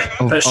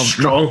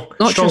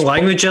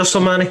language there,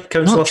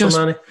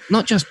 Somani.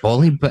 Not just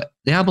Bolly, but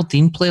the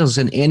Aberdeen players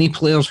and any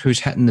players who's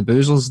hitting the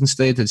boozles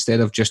instead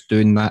of just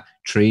doing that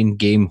train,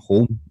 game,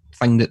 home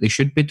thing that they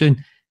should be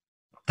doing.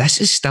 This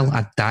is still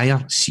a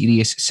dire,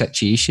 serious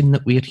situation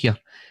that we're here,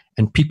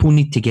 and people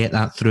need to get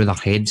that through their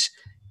heads.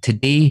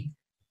 Today,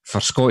 for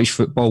Scottish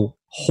football,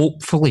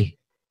 hopefully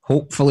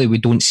we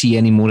don't see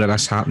any more of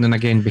this happening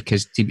again,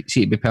 because to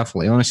be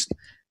perfectly honest,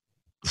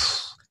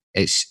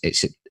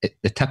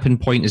 the tipping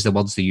point is the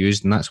words they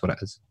used, and that's what it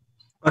is.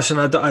 Listen,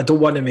 I don't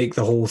want to make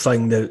the whole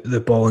thing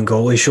the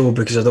Bolingoli show,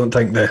 because I don't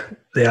think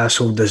the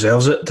asshole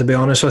deserves it, to be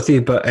honest with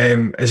you. But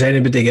has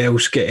anybody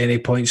else got any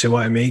points they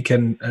want to make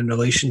in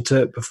relation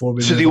to it before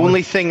we? So the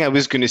only thing I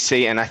was going to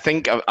say, and I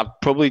think I've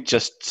probably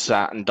just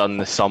sat and done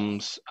the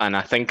sums, and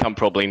I think I'm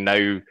probably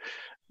now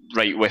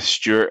right with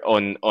Stuart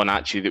on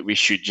actually that we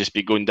should just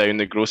be going down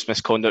the gross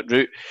misconduct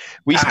route.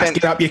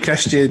 Get up, you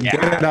Christian. Yeah,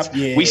 get up,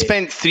 yeah. We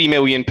spent £3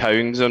 million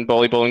on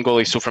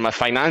Bolingoli. So from a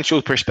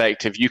financial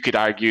perspective, you could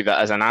argue that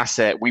as an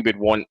asset, we would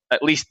want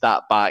at least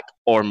that back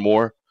or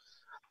more.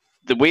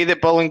 The way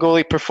that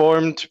Bolingoli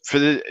performed for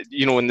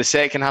in the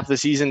second half of the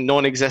season,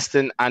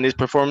 non-existent, and his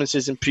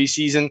performances in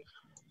pre-season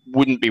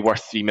wouldn't be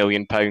worth £3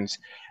 million.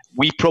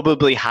 We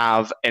probably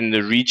have in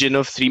the region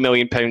of £3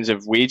 million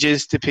of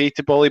wages to pay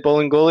to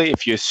Bolingoli,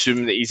 if you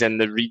assume that he's in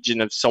the region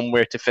of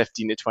somewhere to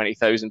 £15,000 to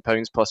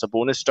 £20,000 plus a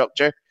bonus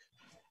structure.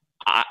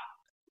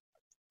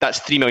 That's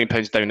 £3 million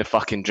down the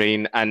fucking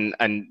drain. And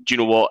do you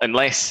know what?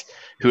 Unless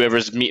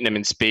whoever's meeting him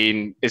in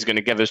Spain is going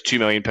to give us £2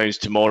 million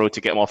tomorrow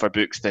to get him off our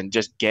books, then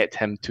just get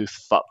him to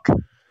fuck.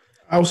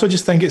 I also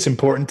just think it's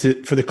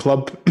important for the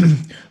club,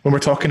 when we're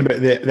talking about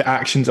the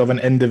actions of an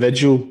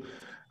individual,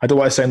 I don't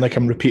want to sound like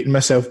I'm repeating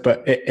myself,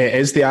 but it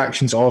is the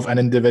actions of an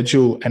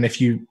individual. And if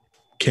you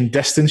can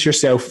distance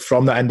yourself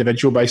from that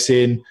individual by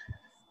saying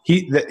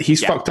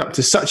He's fucked up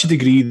to such a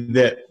degree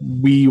that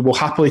we will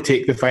happily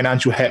take the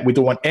financial hit. We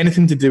don't want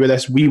anything to do with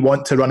this. We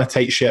want to run a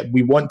tight ship.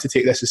 We want to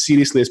take this as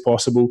seriously as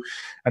possible.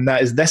 And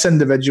that is this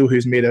individual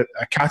who's made a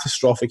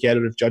catastrophic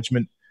error of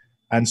judgment.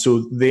 And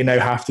so they now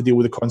have to deal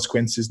with the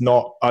consequences,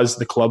 not us,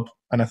 the club.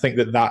 And I think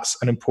that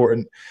that's an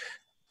important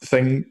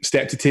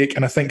step to take.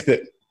 And I think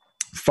that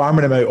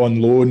farming him out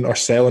on loan or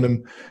selling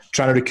him,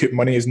 trying to recoup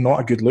money is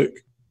not a good look.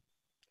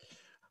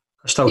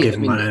 I still gave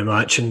him man of the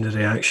match in the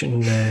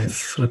reaction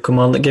for the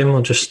Commander game.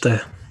 Or just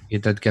you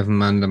did give him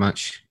man of the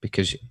match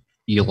because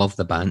you love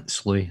the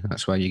bants, Louis.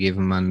 That's why you gave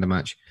him man of the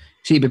match.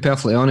 See, to be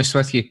perfectly honest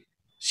with you,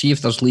 see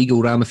if there's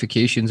legal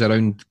ramifications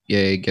around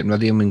getting rid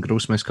of him in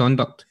gross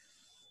misconduct.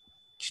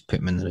 Just put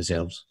him in the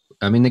reserves.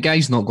 I mean, the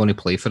guy's not going to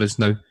play for us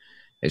now.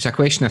 It's a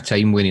question of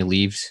time when he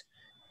leaves.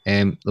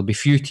 There'll be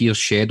few tears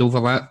shed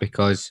over that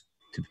because,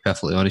 to be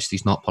perfectly honest,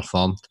 he's not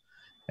performed.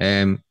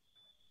 Draw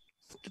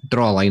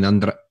a line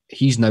under it.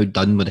 He's now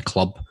done with the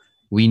club.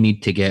 We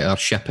need to get our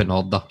ship in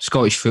order.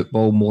 Scottish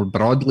football more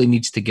broadly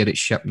needs to get its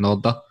ship in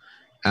order.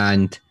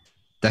 And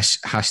this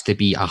has to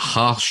be a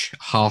harsh,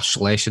 harsh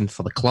lesson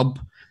for the club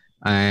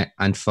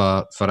and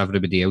for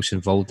everybody else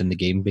involved in the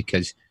game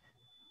because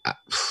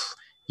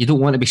you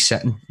don't want to be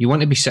sitting. You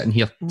want to be sitting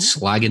here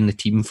slagging the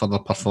team for their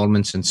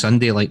performance on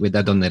Sunday like we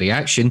did on the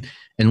reaction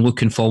and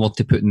looking forward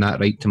to putting that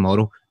right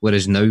tomorrow.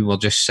 Whereas now we're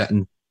just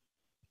sitting,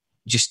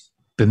 just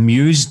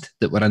bemused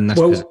that we're in this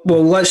position.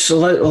 Well,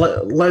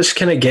 let's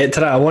kind of get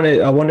to that. I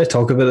want to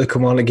talk about the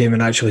Kilmarnock game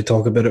and actually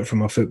talk about it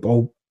from a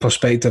football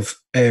perspective.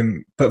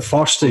 But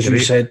first, as you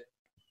said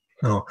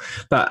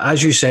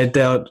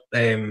there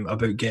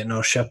about getting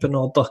our ship in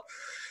order,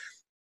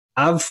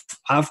 I've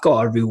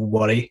got a real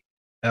worry.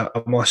 I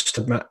must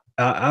admit,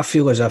 I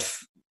feel as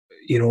if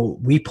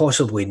we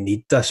possibly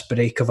need this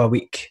break of a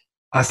week.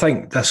 I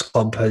think this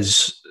club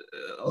has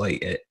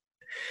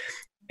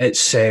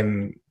it's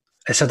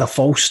had a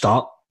false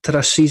start to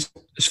this season,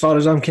 as far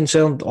as I'm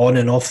concerned, on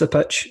and off the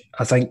pitch.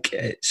 I think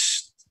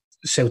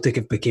Celtic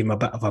have become a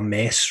bit of a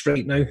mess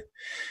right now.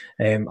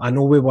 I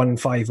know we won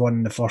 5-1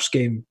 in the first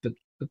game, but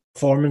the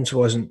performance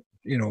wasn't,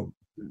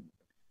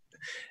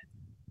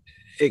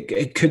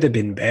 it could have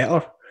been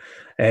better.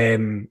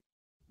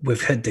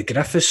 We've had the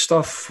Griffiths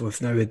stuff,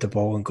 we've now had the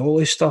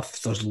Bolingoli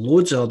stuff, there's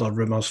loads of other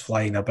rumours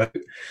flying about.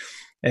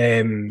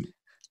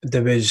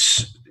 There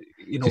was...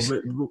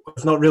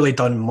 we've not really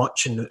done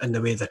much in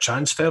the way of the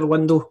transfer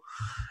window.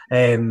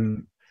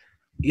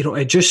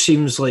 It just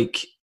seems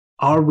like,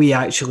 are we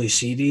actually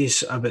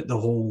serious about the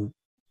whole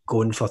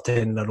going for 10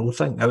 in a row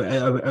thing?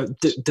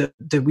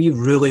 Do we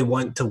really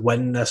want to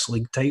win this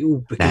league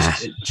title?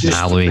 Because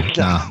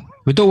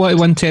we don't want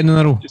to win 10 in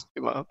a row.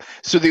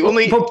 So the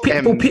only...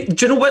 People, do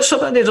you know what's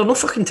something? They're not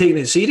fucking taking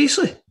it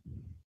seriously.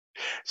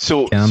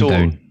 Calm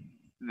down.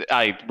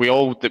 We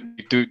all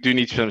do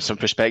need some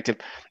perspective.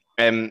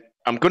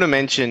 I'm going to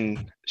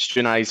mention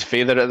Strunai's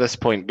father at this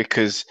point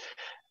because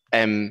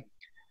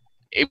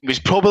it was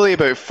probably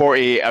about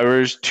 48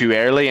 hours too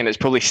early, and it's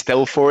probably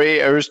still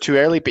 48 hours too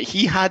early, but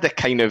he had a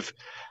kind of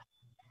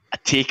a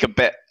take a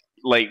bit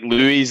like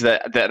Louis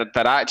that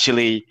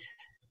actually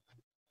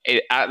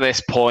at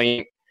this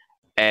point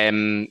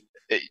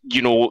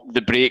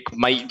the break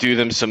might do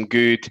them some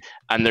good,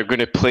 and they're going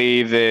to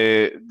play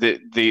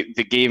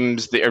the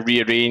games that are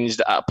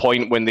rearranged at a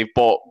point when they've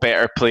bought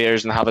better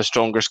players and have a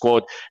stronger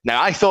squad.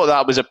 Now, I thought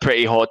that was a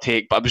pretty hot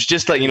take, but I was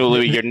just like,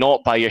 Louis, you're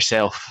not by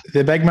yourself.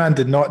 The big man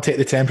did not take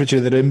the temperature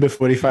of the room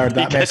before he fired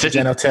that message,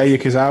 and I'll tell you,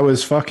 because I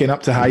was fucking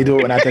up to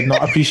Heido and I did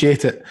not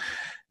appreciate it.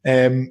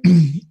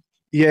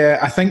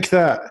 I think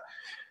that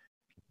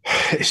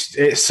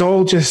it's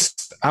all just...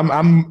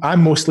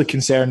 I'm mostly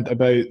concerned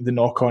about the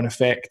knock-on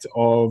effect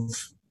of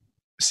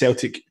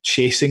Celtic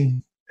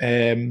chasing.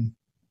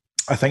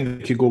 I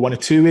think it could go one of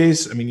two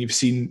ways. I mean, you've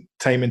seen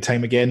time and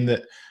time again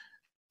that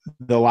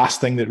the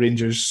last thing that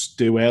Rangers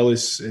do well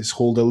is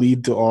hold a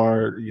lead,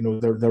 or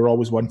they're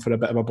always one for a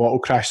bit of a bottle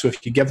crash. So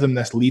if you give them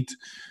this lead,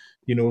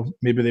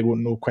 maybe they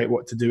won't know quite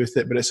what to do with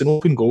it. But it's an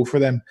open goal for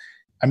them.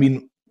 I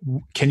mean,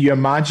 can you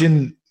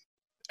imagine?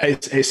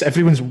 It's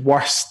everyone's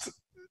worst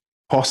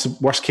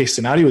case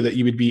scenario that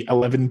you would be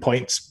 11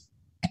 points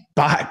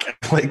back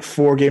like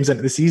 4 games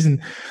into the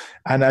season.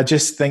 And I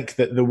just think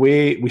that the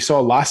way we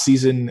saw last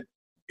season,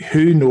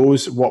 who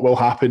knows what will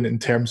happen in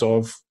terms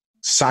of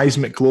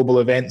seismic global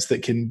events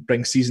that can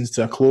bring seasons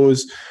to a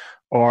close,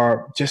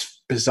 or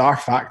just bizarre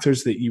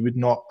factors that you would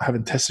not have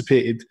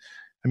anticipated.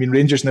 I mean,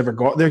 Rangers never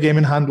got their game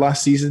in hand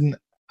last season,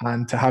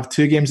 and to have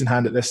 2 games in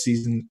hand at this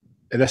season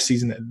at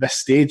this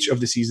stage of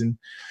the season,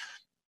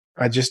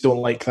 I just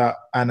don't like that.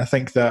 And I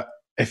think that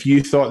if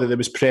you thought that there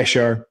was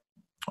pressure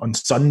on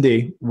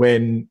Sunday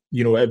when,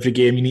 every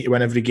game, you need to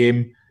win every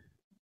game,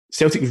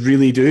 Celtic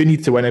really do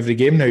need to win every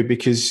game now,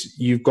 because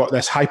you've got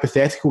this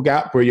hypothetical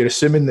gap where you're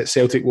assuming that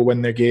Celtic will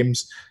win their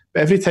games.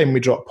 But every time we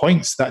drop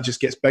points, that just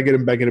gets bigger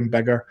and bigger and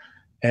bigger,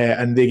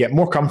 and they get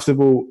more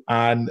comfortable,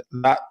 and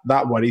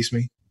that worries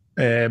me.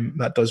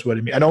 That does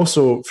worry me. And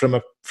also from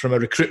a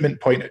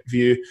recruitment point of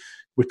view,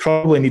 we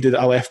probably needed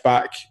a left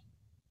back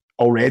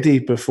already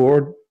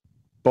before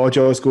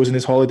Bojaws goes on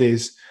his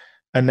holidays,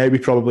 and now we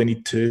probably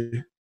need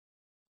 2.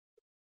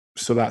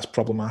 So that's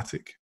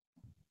problematic.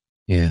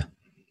 Yeah.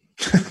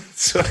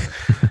 So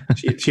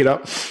cheer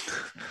up.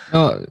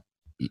 No,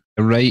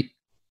 right.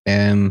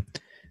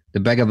 The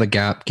bigger the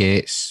gap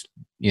gets,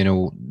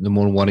 the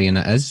more worrying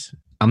it is.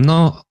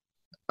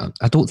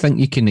 I don't think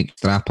you can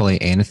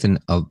extrapolate anything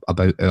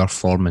about our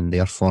form and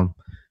their form.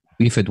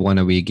 We've had one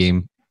away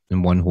game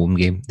and one home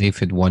game. They've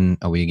had one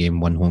away game,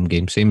 one home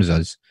game, same as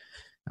us.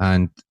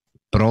 And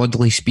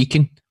broadly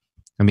speaking,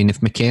 I mean,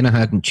 if McKenna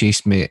hadn't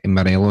chased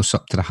Morelos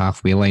up to the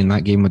halfway line,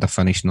 that game would have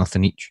finished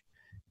nothing each.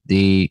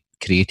 They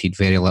created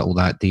very little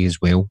that day as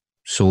well.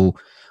 So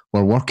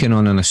we're working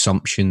on an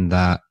assumption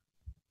that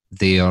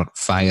they are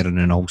firing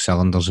in all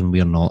cylinders and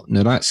we're not.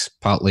 Now, that's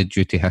partly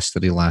due to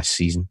history last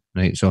season,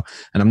 right? So,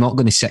 and I'm not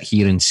going to sit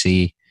here and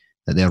say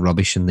that they're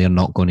rubbish and they're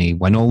not going to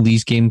win all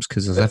these games,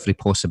 because there's every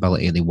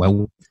possibility they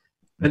will.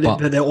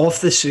 But the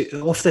off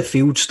the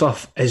field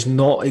stuff is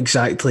not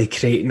exactly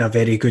creating a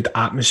very good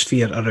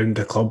atmosphere around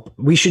the club.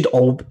 We should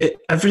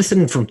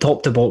everything from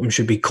top to bottom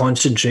should be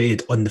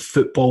concentrated on the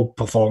football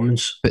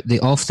performance. But the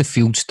off the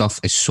field stuff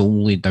is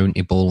solely down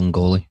to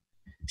Bolingoli.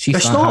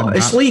 It's not.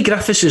 It's Lee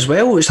Griffiths as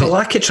well. It's a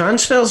lack of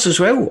transfers as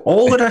well.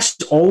 All of this,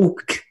 all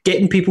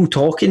getting people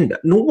talking.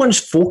 No one's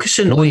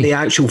focusing on the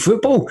actual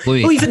football.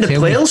 Not even the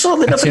players are.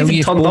 They never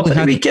even turned up at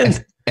the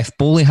weekend. If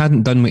Bowley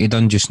hadn't done what he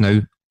done just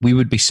now, we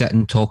would be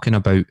sitting talking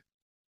about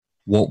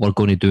what we're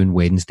going to do on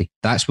Wednesday.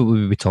 That's what we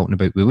would be talking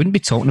about. We wouldn't be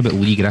talking about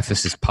Lee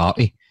Griffiths'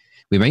 party.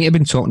 We might have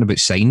been talking about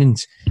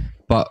signings,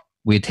 but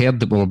we'd heard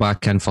that we were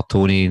back in for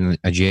Tony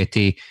and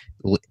Ajeti.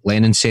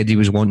 Lennon said he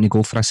was wanting to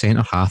go for a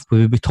centre half. We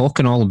would be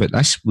talking all about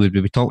this. We would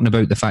be talking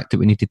about the fact that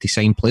we needed to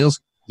sign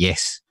players.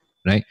 Yes,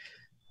 right.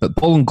 But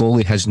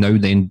Bolingoli has now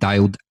then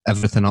dialed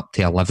everything up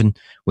to 11,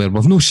 where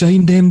we've no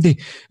signed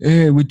MD.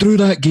 We drew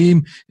that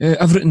game.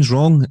 Everything's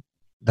wrong.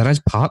 There is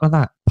part of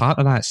that. Part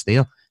of that's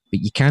there. But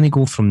you can't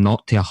go from 0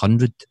 to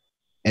 100.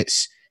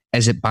 Is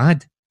it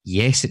bad?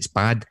 Yes, it's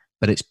bad.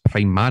 But it's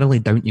primarily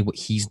down to what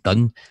he's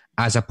done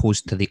as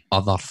opposed to the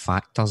other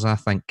factors, I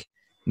think.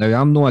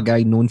 Now, I'm not a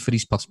guy known for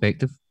his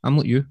perspective. I'm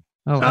like you.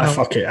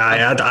 Fuck it.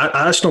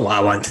 That's not what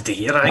I wanted to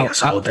hear. I think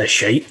it's all this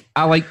shite.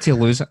 I like to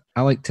lose it.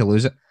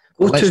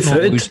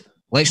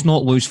 Let's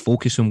not lose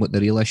focus on what the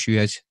real issue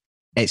is.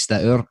 It's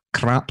that our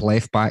crap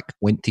left back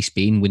went to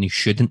Spain when he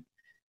shouldn't.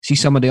 See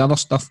some of the other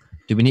stuff.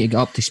 Do we need to get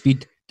up to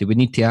speed? Do we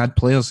need to add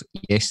players?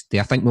 Yes. Do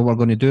I think we were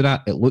going to do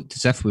that? It looked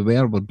as if we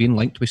were. We're being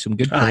linked with some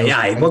good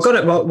players. We're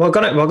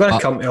gonna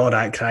come to all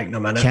that crack in a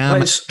minute.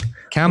 Calm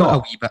it a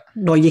wee bit.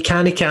 No, you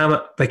can't calm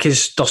it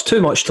because there's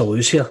too much to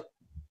lose here.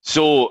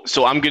 So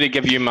I'm going to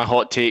give you my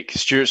hot take.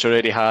 Stuart's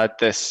already had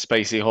this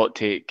spicy hot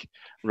take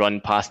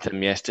run past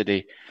him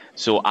yesterday.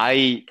 So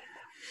I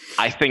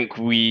think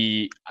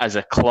we, as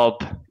a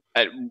club,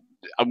 I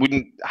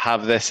wouldn't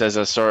have this as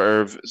a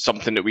sort of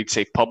something that we'd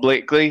say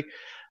publicly,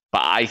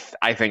 but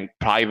I think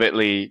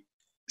privately,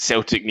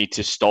 Celtic need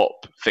to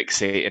stop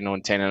fixating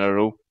on 10 in a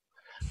row.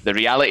 The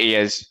reality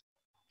is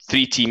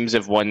 3 teams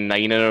have won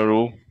 9 in a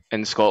row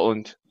in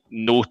Scotland.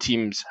 No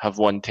teams have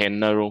won 10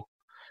 in a row.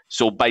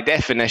 So by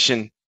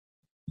definition,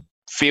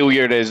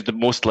 failure is the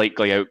most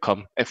likely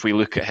outcome if we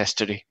look at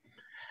history.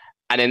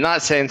 And in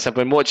that sense, I've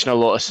been watching a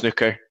lot of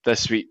snooker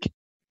this week.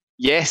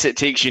 Yes, it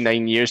takes you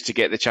 9 years to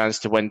get the chance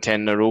to win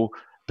 10 in a row.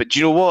 But do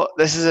you know what?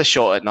 This is a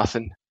shot at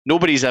nothing.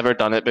 Nobody's ever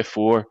done it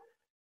before.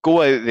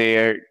 Go out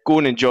there, go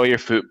and enjoy your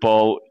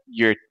football.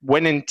 You're a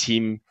winning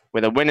team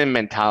with a winning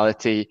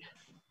mentality,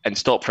 and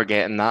stop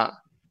forgetting that.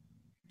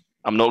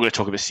 I'm not going to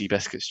talk about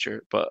Seabiscuit,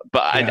 Stuart, but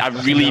I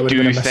really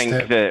do think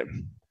that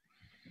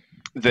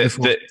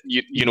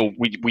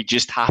we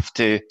just have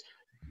to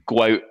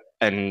go out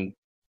and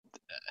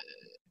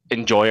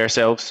enjoy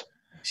ourselves.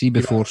 See,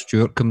 before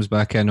Stuart comes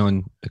back in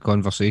on the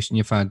conversation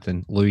you've had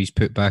and Louis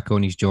put back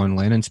on his John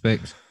Lennon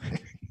specs,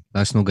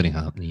 that's not going to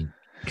happen, Ian.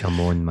 Come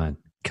on, man.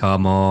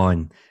 Come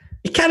on.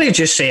 You can't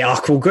just say,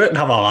 we'll go out and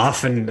have a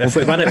laugh, and if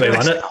we win it, we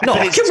win it. No,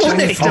 come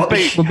on.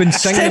 We've been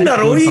singing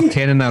for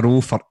 10 in a row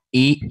for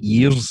 8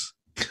 years.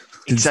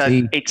 It's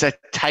a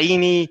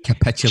tiny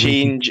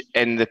change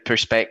in the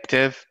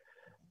perspective.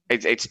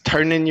 It's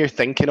turning your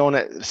thinking on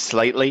it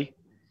slightly.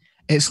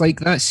 It's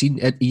like that scene.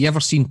 You ever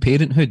seen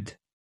Parenthood?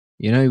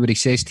 You know, where he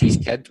says to his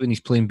kid when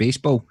he's playing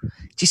baseball,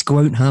 just go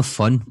out and have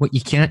fun. What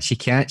you catch,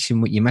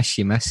 and what you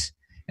miss.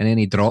 And then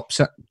he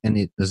drops it,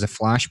 and there's a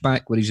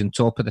flashback where he's on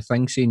top of the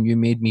thing saying, "You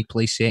made me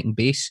play second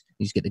base."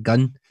 He's got the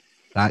gun.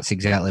 That's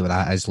exactly what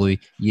that is, Louis.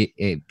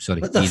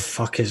 What the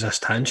fuck is this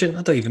tangent?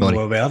 I don't even know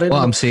where we are in.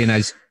 What I'm saying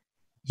is,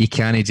 you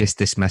can't just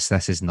dismiss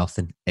this as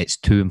nothing. It's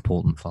too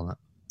important for that.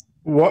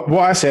 What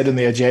I said in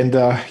the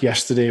agenda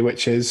yesterday,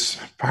 which is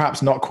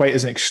perhaps not quite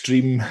as an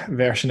extreme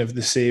version of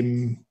the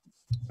same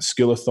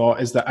school of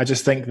thought, is that I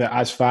just think that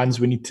as fans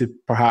we need to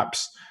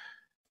perhaps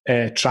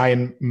try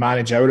and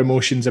manage our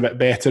emotions a bit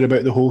better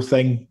about the whole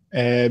thing,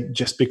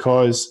 just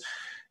because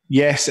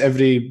yes,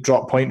 every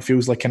drop point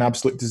feels like an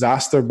absolute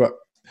disaster, but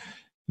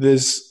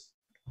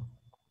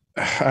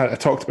I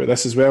talked about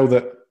this as well,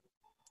 that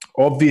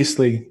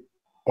obviously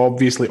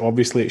obviously,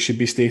 it should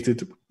be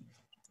stated.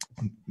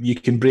 You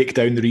can break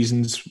down the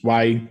reasons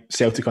why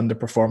Celtic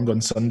underperformed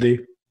on Sunday,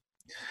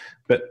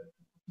 but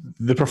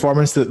the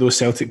performance that those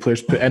Celtic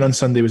players put in on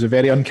Sunday was a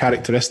very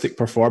uncharacteristic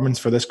performance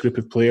for this group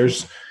of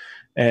players,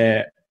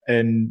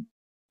 and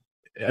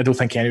I don't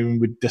think anyone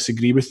would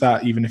disagree with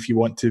that, even if you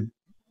want to,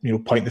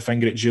 point the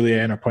finger at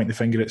Julian or point the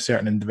finger at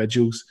certain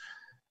individuals.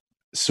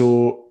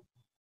 So,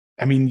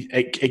 I mean,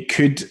 it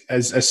could,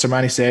 as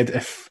Sermani said,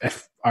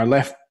 if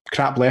our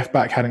crap left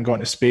back hadn't gone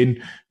to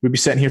Spain, we'd be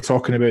sitting here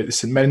talking about the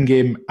St Mirren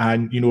game,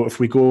 and if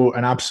we go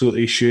and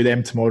absolutely shoe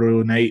them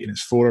tomorrow night and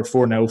it's 4-0,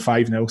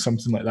 5-0,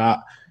 something like that,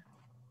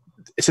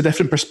 it's a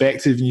different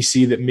perspective, and you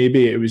see that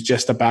maybe it was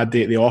just a bad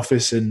day at the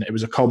office and it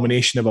was a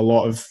culmination of a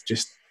lot of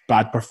just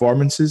bad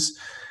performances.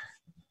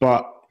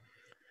 But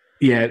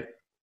yeah,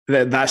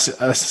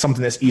 that's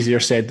something that's easier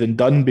said than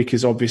done,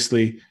 because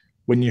obviously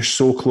when you're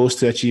so close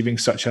to achieving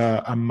such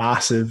a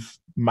massive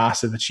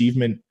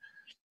achievement,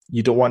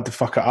 you don't want to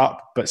fuck it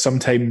up. But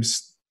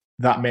sometimes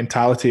that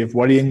mentality of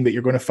worrying that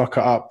you're going to fuck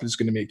it up is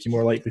going to make you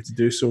more likely to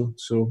do so.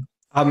 So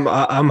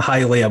I'm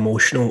highly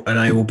emotional, and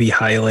I will be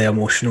highly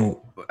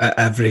emotional at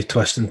every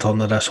twist and turn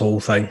of this whole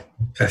thing.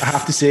 I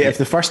have to say, if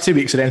the first 2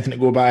 weeks are anything to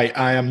go by,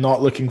 I am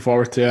not looking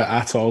forward to it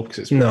at all, because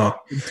it's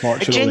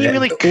torture. I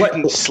genuinely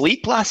couldn't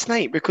sleep last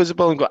night because of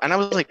Bolingoli, and I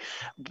was like,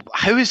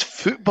 how is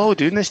football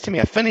doing this to me?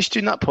 I finished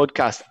doing that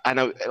podcast and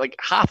I like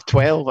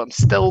 12:30, I'm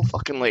still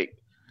fucking like,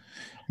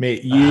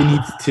 mate,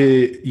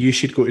 you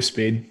should go to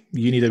Spain.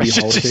 You need a wee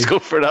holiday. Just go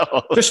for that.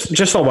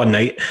 Just for one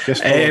night.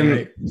 Just for one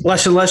night.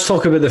 Listen, let's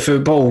talk about the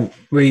football.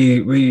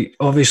 We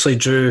obviously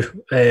drew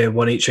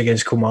 1-1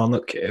 against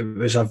Kilmarnock. It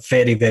was a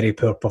very, very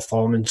poor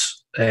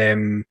performance.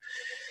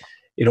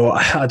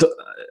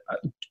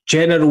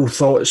 General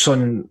thoughts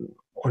on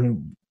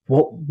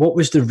what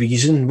was the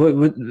reason?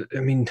 What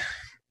I mean,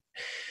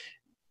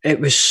 it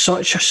was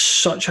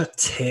such a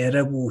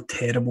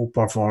terrible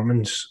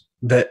performance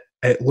that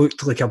it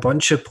looked like a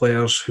bunch of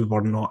players who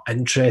were not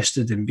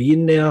interested in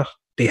being there.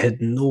 They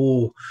had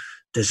no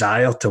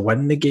desire to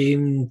win the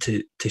game,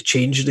 to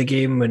change the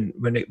game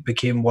when it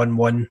became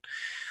 1-1.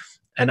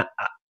 And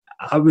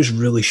I was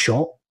really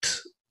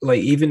shocked.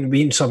 Like, even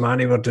me and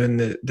Sermani were doing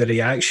the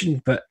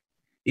reaction, but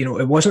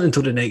it wasn't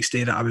until the next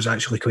day that I was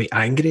actually quite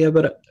angry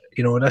about it.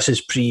 This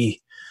is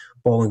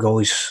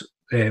pre-Bolingoli's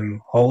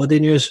holiday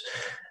news.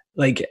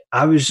 Like,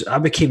 I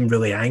became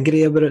really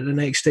angry about it the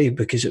next day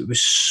because it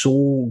was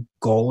so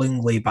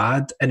gallingly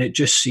bad, and it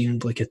just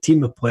seemed like a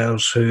team of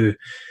players who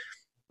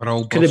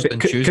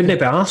couldn't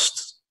be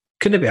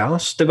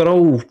asked. They were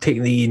all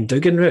taking the Ian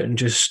Dugan route and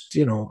just,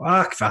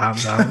 for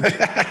hands.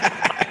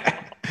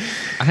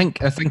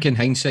 I think in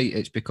hindsight,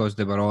 it's because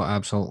they were all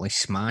absolutely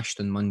smashed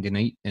on Monday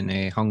night and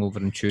hungover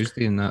on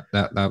Tuesday, and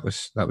that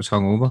was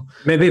hungover.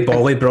 Maybe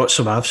Bolly brought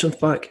some absinthe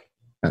back.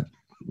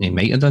 He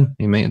might have done.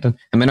 I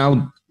mean,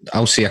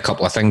 I'll say a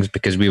couple of things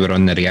because we were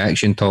on the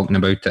reaction talking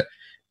about it.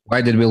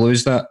 Why did we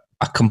lose that?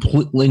 A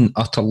completely and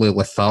utterly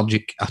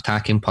lethargic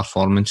attacking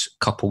performance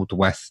coupled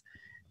with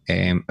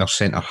our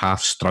centre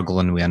half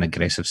struggling with an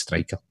aggressive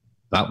striker.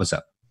 That was it.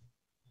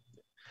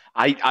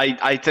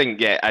 I think,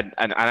 yeah,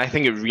 and I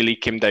think it really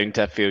came down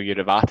to a failure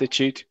of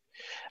attitude,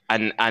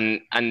 and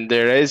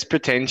there is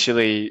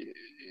potentially,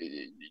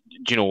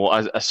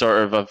 a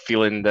sort of a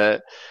feeling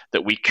that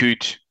we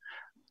could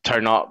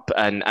turn up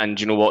and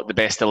the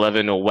best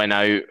 11 will win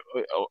out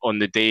on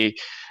the day.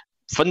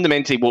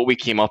 Fundamentally, what we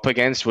came up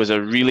against was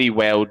a really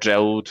well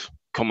drilled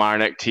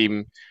Kilmarnock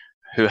team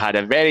who had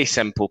a very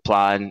simple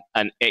plan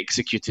and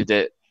executed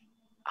it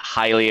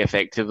highly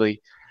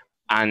effectively,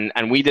 and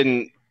we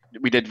didn't.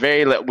 We did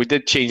very little. We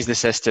did change the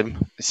system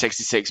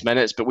 66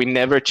 minutes, but we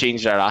never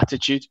changed our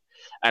attitude.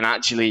 And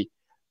actually,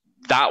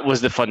 that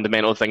was the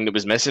fundamental thing that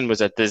was missing,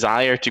 was a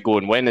desire to go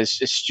and win. As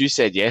Stu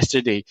said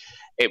yesterday,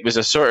 it was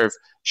a sort of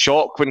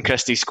shock when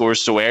Christie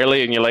scores so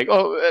early, and you're like,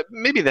 oh,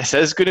 maybe this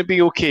is going to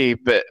be okay,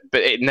 but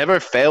it never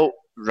felt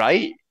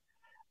right.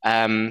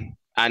 I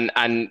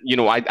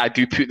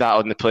do put that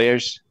on the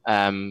players.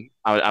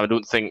 I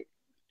don't think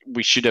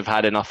we should have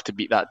had enough to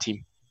beat that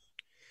team.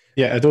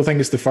 Yeah, I don't think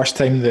it's the first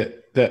time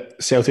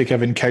that Celtic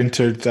have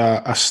encountered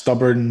a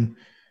stubborn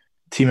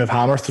team of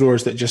hammer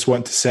throwers that just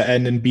want to sit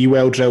in and be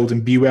well drilled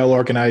and be well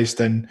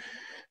organised and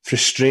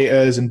frustrate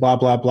us and blah,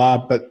 blah, blah.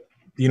 But,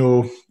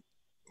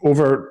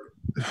 over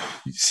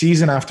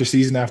season after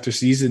season after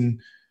season,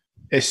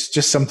 it's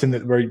just something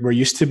that we're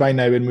used to by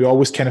now, and we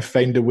always kind of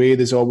find a way.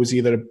 There's always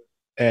either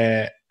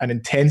an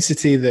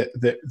intensity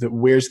that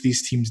wears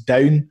these teams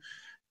down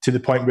to the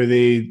point where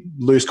they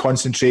lose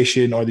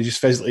concentration or they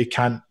just physically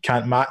can't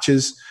match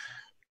us,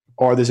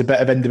 or there's a bit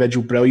of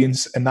individual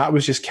brilliance, and that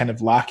was just kind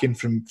of lacking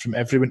from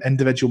everyone.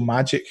 Individual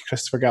magic,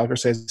 Christopher Gallagher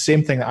says. The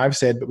same thing that I've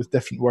said, but with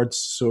different words,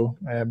 so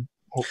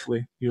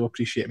hopefully you'll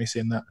appreciate me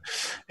saying that.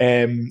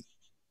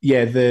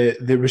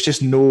 There was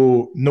just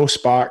no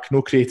spark,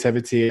 no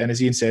creativity, and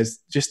as Ian says,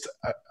 just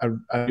a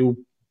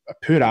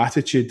poor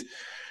attitude.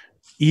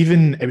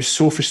 Even, it was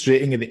so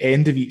frustrating at the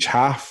end of each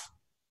half.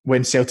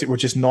 when Celtic were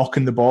just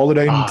knocking the ball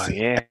around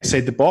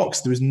outside the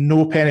box. There was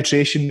no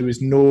penetration. There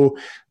was no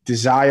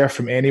desire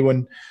from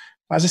anyone.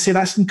 As I say,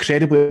 that's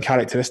incredibly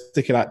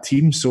characteristic of that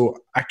team. So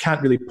I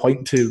can't really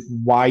point to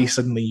why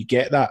suddenly you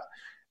get that.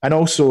 And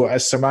also,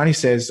 as Sermani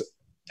says,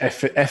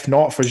 if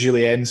not for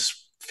Julien's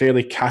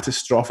fairly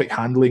catastrophic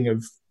handling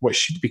of what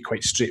should be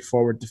quite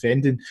straightforward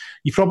defending,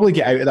 you probably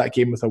get out of that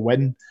game with a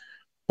win.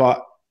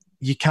 But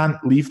you can't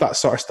leave that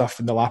sort of stuff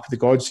in the lap of the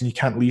gods, and you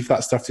can't leave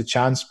that stuff to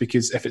chance,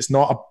 because if it's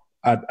not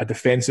a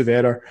defensive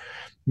error,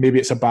 maybe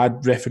it's a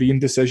bad refereeing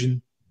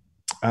decision.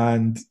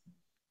 And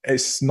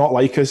it's not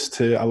like us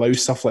to allow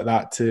stuff like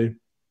that to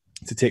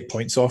take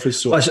points off us.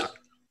 So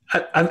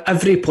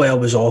every player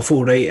was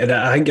awful, right? And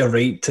I think you're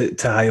right to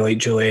highlight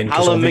Julian.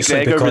 Alan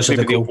McGregor was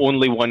maybe the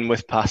only one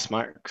with pass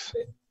marks.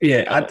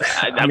 Yeah,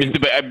 I mean,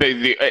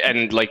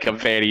 and like a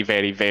very,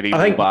 very, very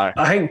low bar.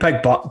 I think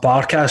Big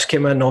Barkas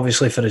came in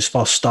obviously for his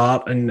first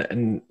start,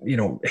 and you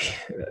know,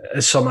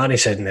 as Sermani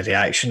said in the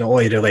reaction, all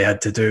he really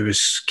had to do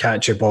was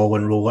catch a ball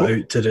and roll it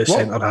out to the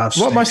centre half.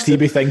 What must he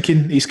be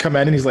thinking? He's come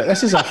in and he's like,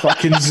 "This is a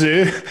fucking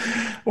zoo.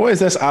 What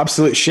is this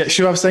absolute shit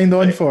show I've signed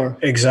on for?"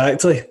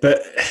 Exactly,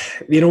 but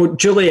you know,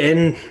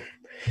 Julian.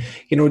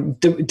 You know,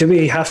 do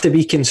we have to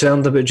be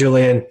concerned about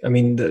Julian? I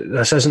mean,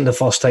 this isn't the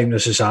first time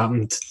this has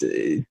happened.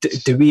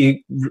 Do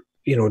we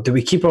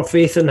keep our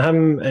faith in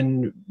him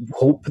and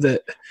hope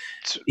that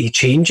he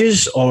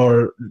changes,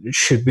 or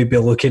should we be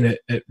looking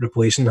at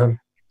replacing him?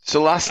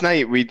 So last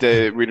night we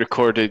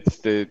recorded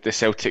the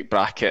Celtic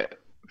bracket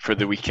for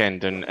the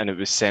weekend, and it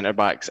was centre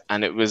backs,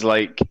 and it was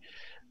like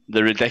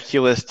the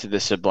ridiculous to the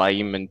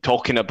sublime, and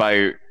talking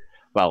about,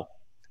 well,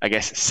 I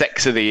guess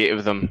 6 of the 8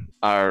 of them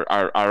are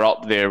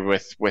up there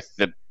with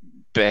the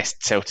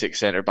best Celtic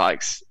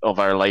centre-backs of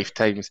our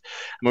lifetimes.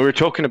 And we were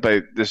talking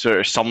about the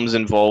sort of sums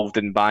involved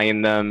in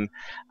buying them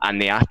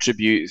and the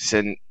attributes,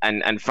 and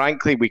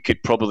frankly, we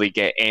could probably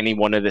get any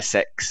one of the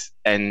 6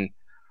 in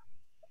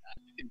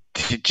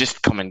to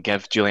just come and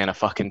give Julian a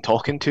fucking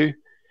talking to,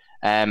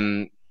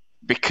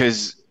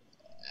 because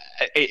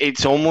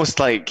it's almost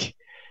like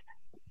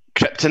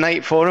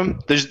kryptonite for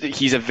him.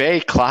 He's a very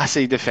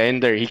classy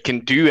defender. He can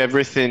do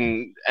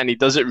everything, and he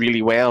does it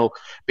really well.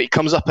 But he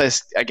comes up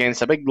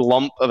against a big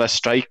lump of a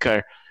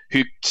striker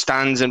who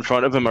stands in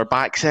front of him or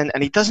backs in,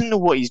 and he doesn't know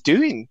what he's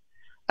doing.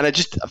 And I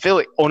feel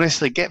like,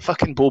 honestly, get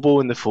fucking Bobo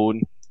on the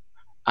phone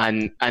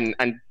and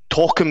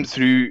talk him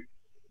through,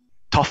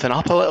 toughen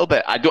up a little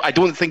bit. I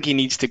don't think he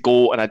needs to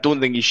go, and I don't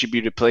think he should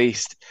be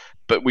replaced.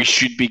 But we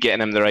should be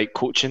getting him the right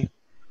coaching.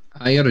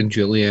 Ayer and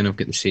Julian have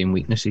got the same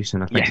weaknesses,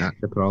 and I think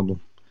that's the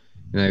problem.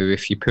 Now,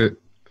 if you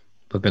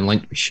we've been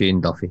linked with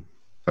Shane Duffy,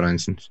 for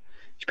instance.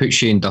 If you put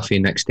Shane Duffy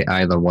next to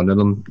either one of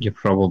them, you're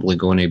probably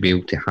going to be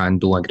able to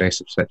handle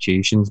aggressive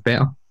situations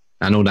better.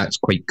 I know that's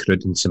quite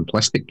crude and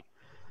simplistic,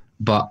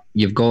 but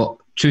you've got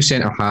 2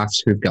 centre-halves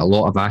who've got a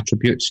lot of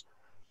attributes.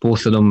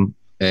 Both of them,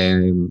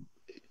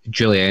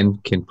 Julian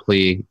can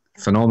play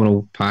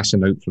phenomenal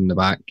passing out from the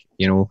back.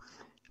 You know,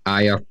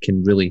 Ayer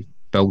can really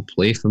build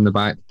play from the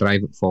back,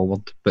 drive it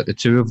forward. But the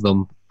 2 of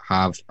them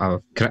have a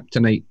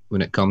kryptonite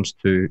when it comes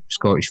to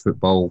Scottish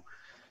football,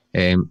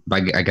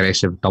 big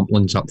aggressive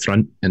dumplings up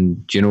front.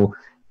 And you know,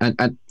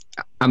 and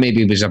I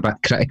maybe was a bit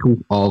critical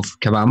of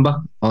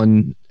Kabamba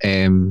on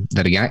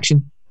the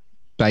reaction,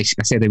 but I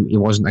said he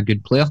wasn't a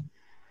good player.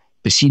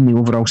 But seeing the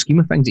overall scheme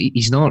of things,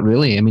 he's not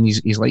really. I mean,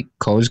 he's like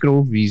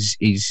Cosgrove, he's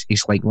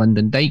like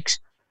Lyndon Dykes.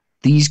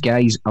 These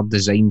guys are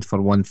designed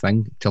for one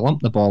thing: to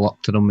lump the ball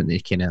up to them and they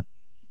kind of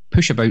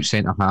push about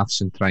centre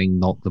halves and try and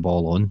knock the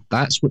ball on.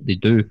 That's what they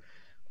do.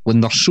 When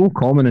they're so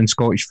common in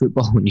Scottish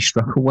football, when you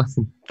struggle with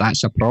them,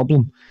 that's a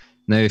problem.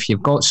 Now, if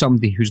you've got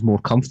somebody who's more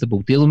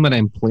comfortable dealing with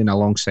them, playing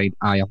alongside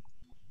Ayer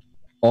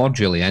or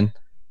Julian,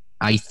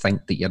 I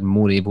think that you're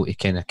more able to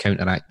kind of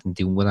counteract and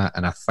deal with that,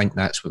 and I think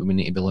that's what we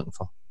need to be looking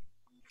for.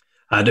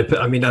 I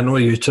mean, I know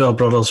you 2 are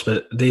brothers,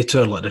 but they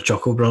 2 are like the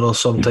Chuckle Brothers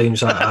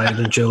sometimes, Ayer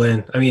and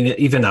Julian. I mean,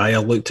 even Ayer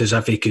looked as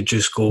if he could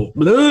just go,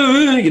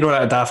 you know,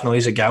 that daft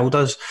noise a gal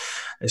does.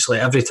 It's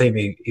like every time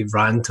he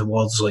ran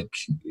towards, like,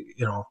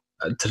 you know,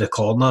 to the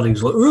corner, he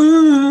was like,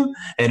 "Ooh."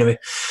 Anyway,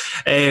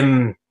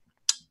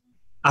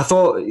 I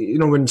thought, you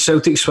know, when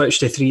Celtic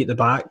switched to 3 at the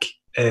back,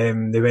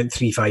 they went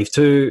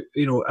 3-5-2.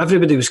 You know,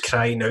 everybody was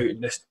crying out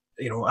in this,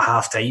 you know, at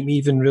half time,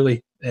 even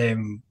really,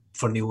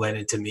 for Neil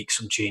Lennon to make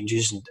some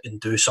changes and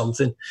do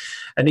something,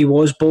 and he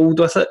was bold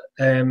with it.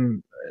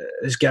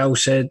 As Gal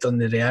said on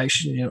the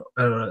reaction, you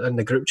know, in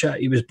the group chat,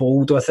 he was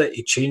bold with it.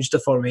 He changed the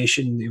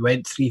formation. He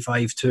went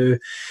 3-5-2.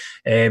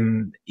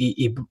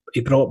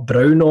 He brought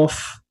Brown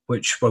off,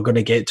 which we're going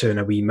to get to in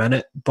a wee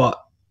minute. But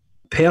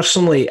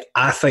personally,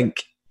 I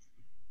think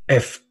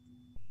if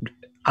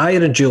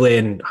Ayer and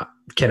Julian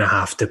kind of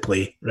have to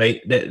play,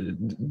 right?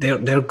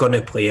 They're going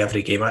to play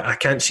every game. I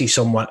can't see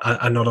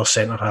another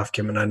centre half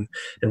coming in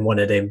and one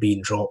of them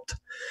being dropped.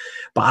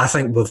 But I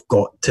think we've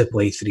got to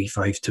play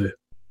 3-5-2.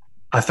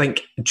 I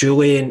think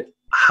Julian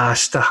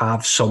has to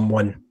have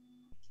someone.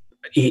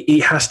 He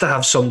has to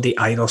have somebody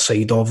either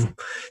side of him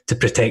to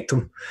protect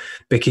him,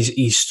 because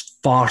he's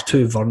far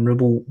too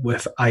vulnerable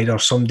with either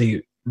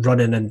somebody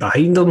running in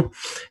behind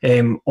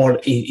him, or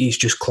he's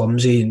just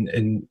clumsy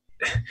and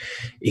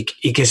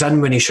he goes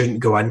in when he shouldn't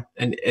go in.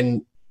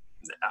 And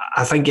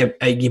I think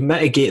you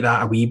mitigate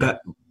that a wee bit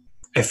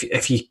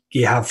if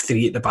you have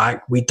three at the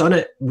back. We done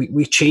it.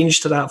 We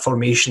changed to that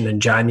formation in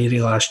January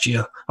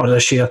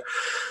this year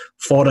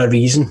for a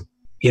reason.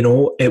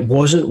 It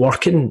wasn't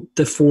working,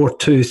 the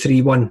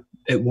 4-2-3-1.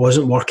 It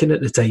wasn't working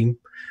at the time.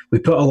 We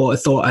put a lot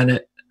of thought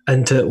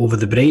into it over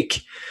the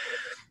break,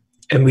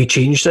 and we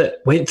changed it.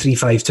 Went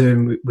 3-5-2,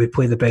 and we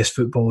played the best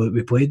football that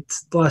we played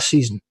last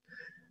season.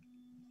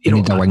 You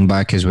need a wing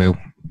back as well.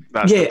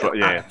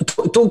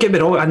 Don't get me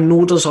wrong. I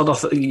know there's other.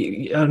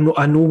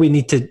 I know we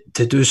need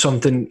to do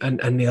something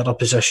in the other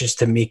positions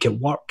to make it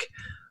work.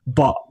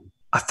 But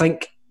I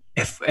think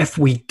if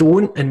we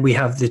don't, and we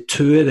have the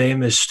two of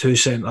them as two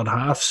centre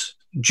halves,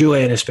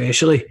 Julian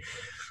especially,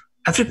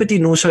 everybody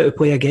knows how to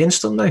play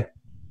against him now.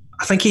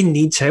 I think he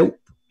needs help,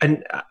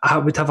 and I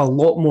would have a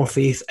lot more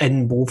faith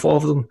in both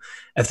of them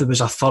if there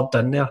was a third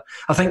in there.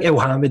 I think El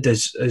Hamid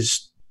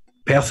is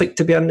perfect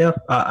to be in there.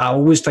 I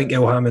always think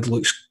El Hamid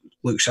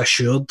looks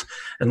assured,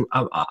 and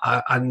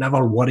I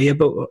never worry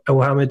about El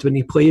Hamid when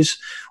he plays.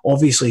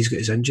 Obviously, he's got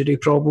his injury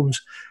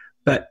problems,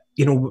 but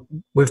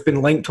we've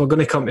been linked. We're going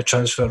to come to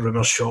transfer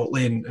rumours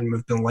shortly, and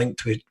we've been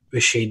linked with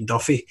Shane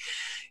Duffy.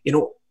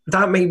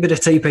 That might be the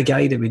type of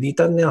guy that we need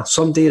in there.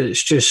 Somebody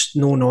that's just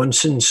no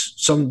nonsense.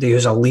 Somebody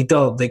who's a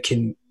leader that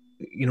can,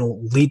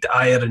 lead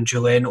Ayer and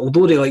Julian.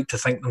 Although they like to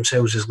think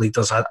themselves as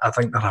leaders, I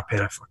think they're a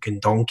pair of fucking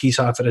donkeys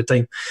half of the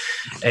time.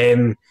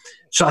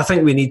 So I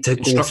think we need to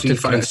go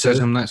 3-5-2.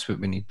 Criticism. That's what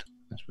we need.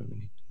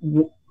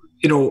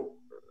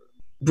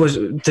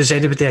 Does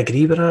anybody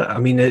agree with that? I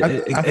mean,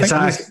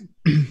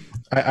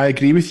 I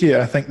agree with you.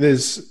 I think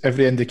there's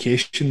every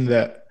indication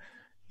that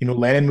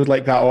Lennon would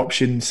like that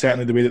option.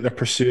 Certainly the way that they're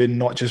pursuing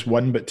not just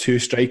one but two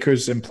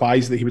strikers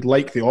implies that he would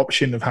like the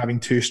option of having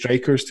two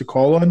strikers to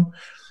call on.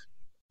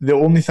 The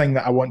only thing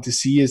that I want to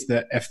see is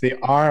that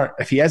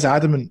if he is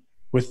adamant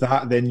with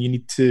that, then you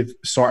need to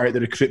sort out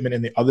the recruitment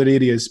in the other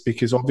areas,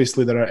 because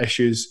obviously there are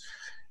issues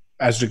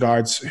as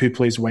regards who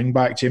plays wing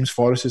back. James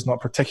Forrest is not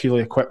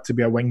particularly equipped to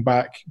be a wing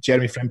back.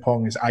 Jeremy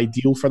Frimpong is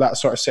ideal for that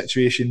sort of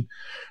situation.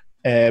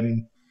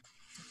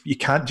 You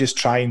can't just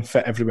try and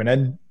fit everyone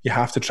in. You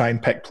have to try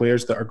and pick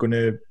players that are going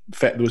to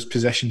fit those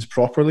positions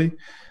properly.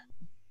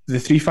 The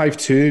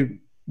 3-5-2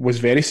 was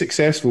very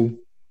successful.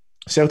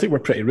 Celtic were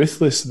pretty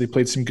ruthless. They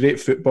played some great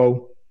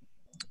football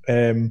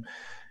at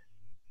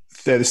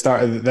the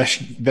start of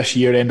this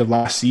year, end of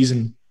last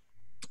season.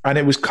 And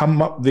it was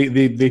come up,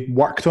 they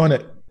worked on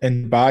it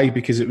in Dubai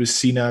because it was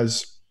seen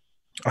as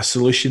a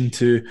solution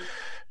to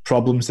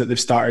problems that they've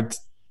started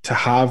to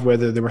have,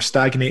 whether they were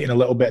stagnating a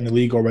little bit in the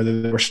league or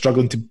whether they were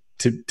struggling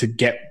to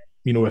get,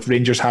 if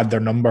Rangers had their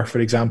number, for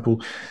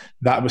example.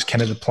 That was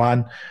kind of the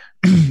plan.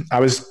 I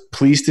was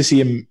pleased to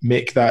see him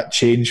make that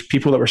change.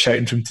 People that were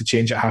shouting for him to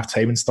change at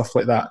half-time and stuff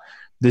like that,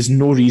 there's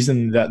no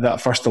reason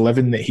that first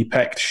 11 that he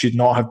picked should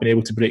not have been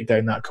able to break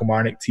down that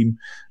Kilmarnock team.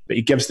 But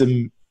he gives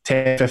them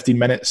 10, 15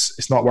 minutes.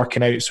 It's not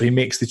working out, so he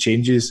makes the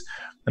changes.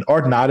 And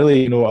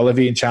ordinarily,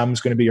 Olivier Ntcham's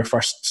going to be your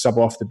first sub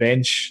off the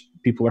bench.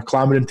 People are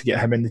clamouring to get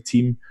him in the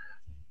team.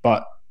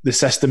 But the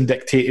system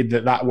dictated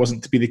that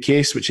wasn't to be the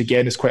case, which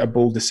again is quite a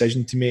bold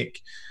decision to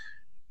make.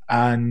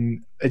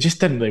 And it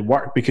just didn't really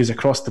work because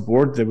across the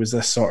board there was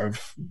this sort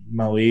of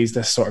malaise,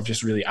 this sort of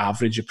just really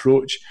average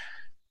approach.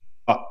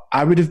 But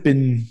it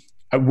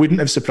wouldn't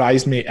have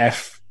surprised me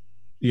if,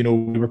 we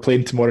were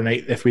playing tomorrow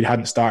night, if we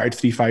hadn't started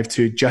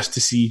 3-5-2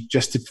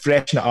 just to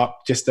freshen it up,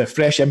 just a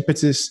fresh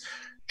impetus,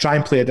 try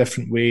and play a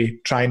different way,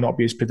 try and not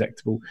be as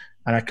predictable.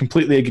 And I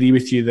completely agree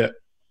with you that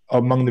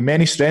among the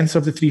many strengths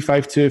of the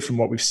 3-5-2 from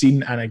what we've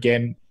seen, and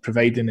again,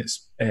 providing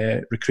it's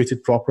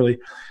recruited properly,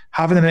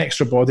 having an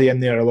extra body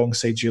in there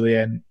alongside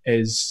Julian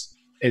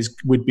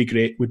would be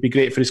great. Would be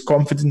great for his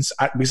confidence,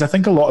 because I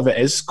think a lot of it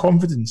is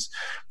confidence.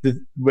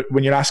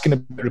 When you're asking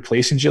about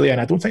replacing Julian,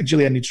 I don't think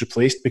Julian needs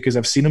replaced, because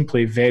I've seen him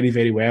play very,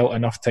 very well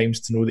enough times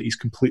to know that he's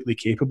completely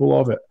capable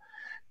of it.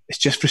 It's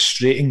just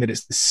frustrating that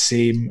it's the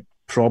same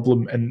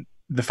problem, and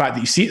the fact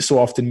that you see it so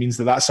often means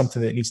that that's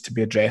something that needs to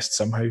be addressed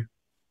somehow.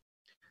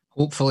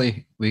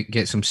 Hopefully we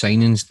get some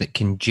signings that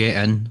can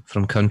jet in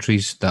from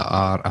countries that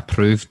are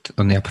approved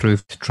on the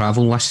approved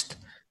travel list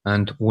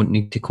and won't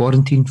need to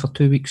quarantine for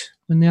 2 weeks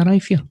when they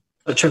arrive here.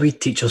 Such a wee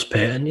teacher's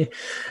pet, isn't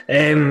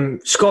you?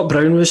 Scott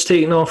Brown was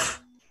taken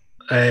off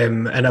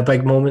in a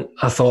big moment.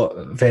 I thought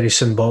a very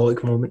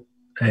symbolic moment.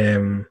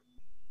 The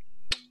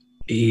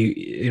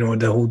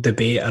whole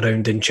debate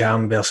around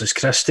Ntcham versus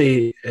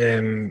Christie.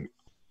 I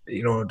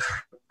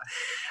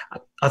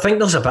think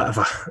there's a bit of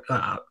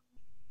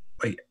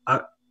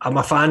I'm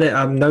now a fan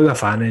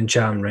of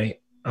Ntcham, right?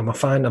 I'm a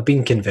fan. I've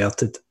been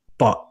converted,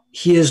 but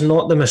he is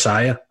not the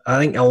Messiah. I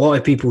think a lot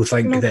of people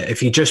think that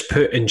if you just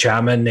put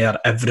Ntcham in there,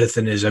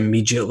 everything is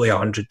immediately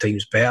 100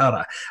 times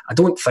better. I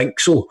don't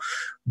think so,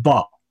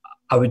 but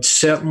I would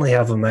certainly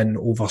have him in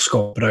over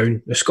Scott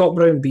Brown. The Scott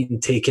Brown being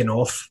taken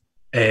off,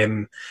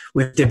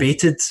 we've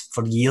debated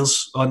for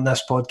years on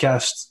this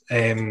podcast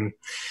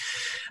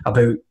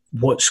about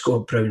what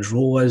Scott Brown's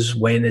role is.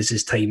 When is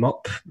his time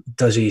up?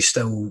 Does he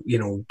still,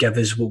 give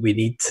us what we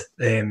need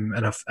in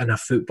a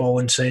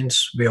footballing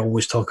sense? We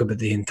always talk about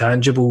the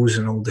intangibles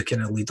and all the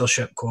kind of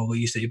leadership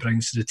qualities that he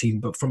brings to the team,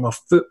 but from a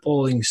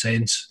footballing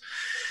sense,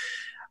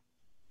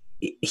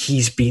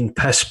 he's been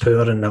piss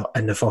poor in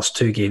the first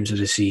 2 games of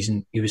the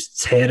season. He was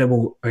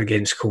terrible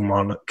against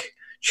Kilmarnock,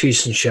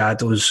 chasing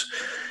shadows,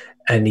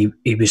 and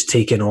he was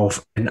taken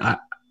off. And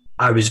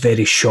I was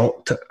very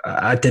shocked.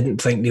 I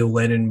didn't think Neil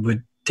Lennon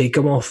would take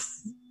him off,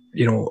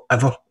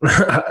 ever.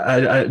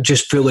 I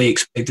just fully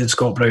expected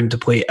Scott Brown to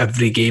play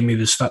every game he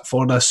was fit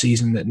for this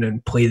season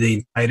and play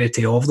the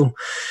entirety of them.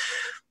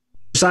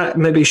 Does that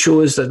maybe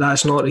shows that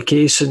that's not the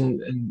case,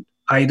 and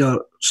either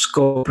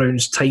Scott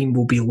Brown's time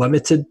will be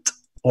limited,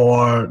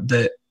 or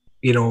that,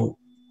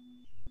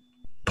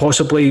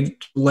 possibly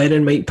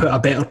Lennon might put a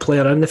better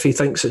player in if he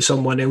thinks that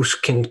someone else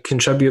can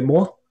contribute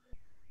more?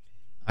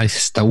 I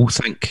still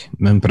think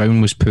when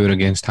Brown was poor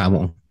against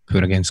Hamilton,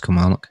 poor against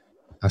Kilmarnock,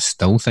 I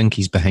still think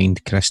he's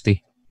behind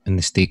Christie in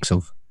the stakes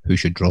of who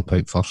should drop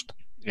out first.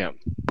 Yeah.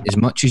 As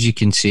much as you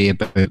can say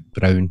about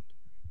Brown,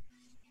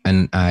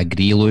 and I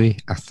agree, Louis,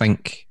 I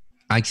think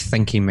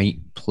he might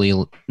play.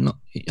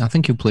 I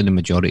think he'll play the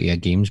majority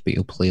of games, but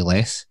he'll play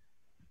less.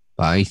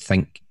 But I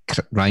think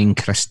Ryan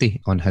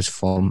Christie on his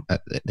form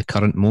at the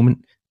current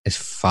moment is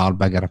far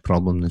bigger a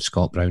problem than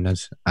Scott Brown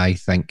is. I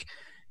think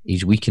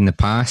he's weak in the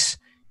pass.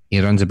 He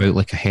runs about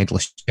like a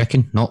headless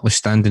chicken,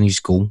 notwithstanding his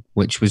goal,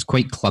 which was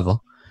quite clever,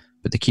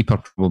 but the keeper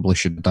probably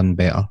should have done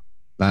better.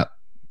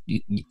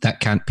 That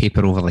can't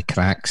paper over the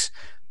cracks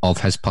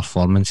of his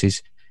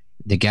performances.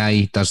 The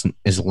guy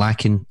is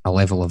lacking a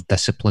level of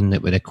discipline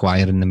that we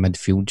require in the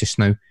midfield just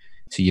now.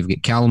 So you've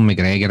got Callum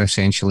McGregor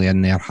essentially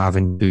in there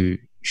having to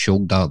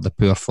shoulder the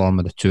poor form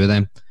of the two of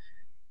them.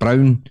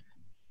 Brown,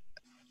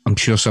 I'm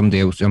sure somebody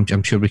else,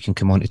 I'm sure we can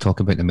come on to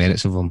talk about the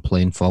merits of him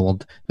playing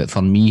forward, but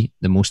for me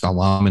the most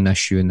alarming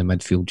issue in the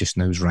midfield just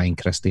now is Ryan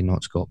Christie,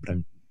 not Scott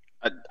Brown.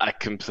 I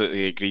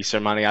completely agree,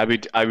 Sir Manny. I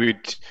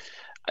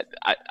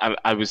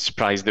was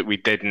surprised that we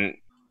didn't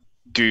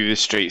do the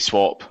straight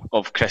swap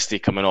of Christie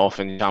coming off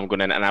and Jam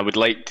going in, and I would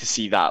like to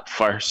see that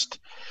first.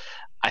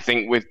 I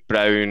think with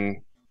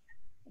Brown,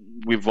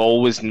 we've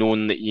always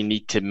known that you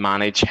need to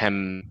manage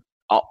him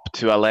up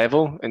to a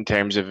level in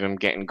terms of him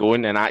getting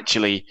going, and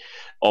actually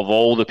of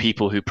all the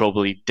people who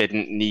probably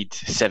didn't need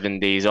 7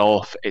 days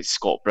off, it's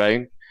Scott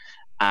Brown.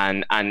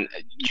 And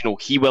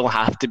he will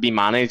have to be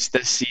managed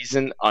this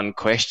season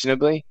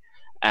unquestionably,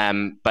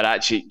 but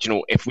actually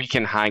if we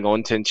can hang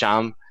on to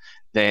Ncham,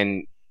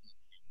 then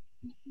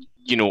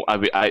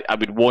I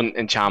would want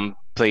Ncham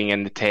playing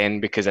in the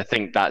 10, because I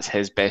think that's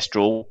his best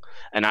role.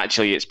 And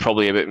actually it's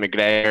probably about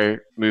McGregor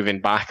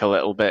moving back a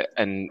little bit,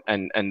 and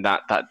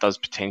that does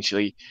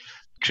potentially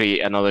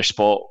create another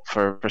spot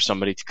for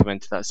somebody to come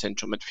into that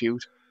central midfield.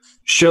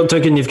 Sure,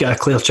 Duggan, you've got a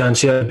clear chance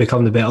here to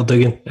become the better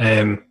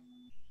Duggan.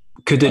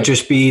 Could it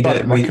just be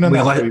that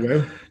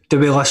do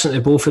we listen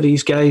to both of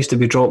these guys? Do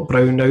we drop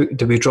Brown out?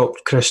 Do we drop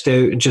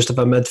Christie out and just have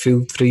a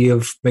midfield 3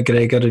 of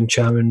McGregor and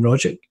Cham and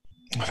Rogic?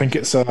 I think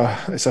it's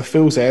a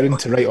fool's errand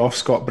to write off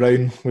Scott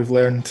Brown. We've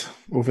learned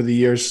over the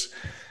years,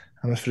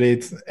 I'm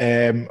afraid.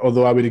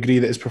 Although I would agree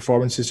that his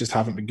performances just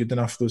haven't been good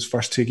enough those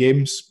first 2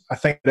 games. I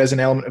think there is an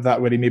element of that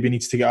where he maybe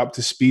needs to get up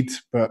to speed,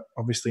 but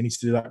obviously needs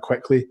to do that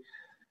quickly.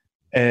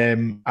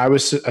 I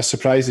was as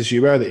surprised as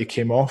you were that he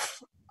came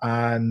off,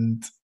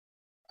 and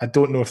I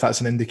don't know if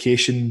that's an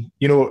indication.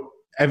 You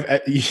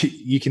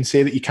can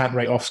say that you can't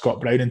write off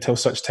Scott Brown until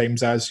such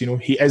times as,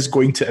 he is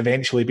going to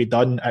eventually be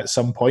done at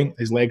some point.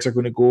 His legs are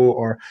going to go,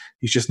 or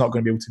he's just not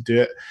going to be able to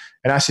do it.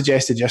 And I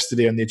suggested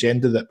yesterday on the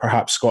agenda that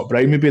perhaps Scott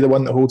Brown may be the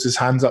one that holds his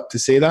hands up to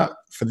say that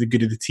for the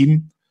good of the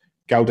team.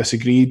 Gal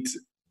disagreed,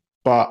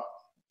 but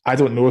I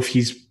don't know if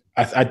he's...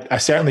 I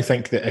certainly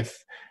think that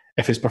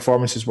if his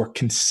performances were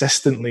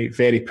consistently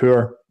very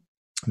poor,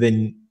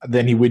 then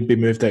he would be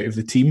moved out of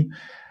the team.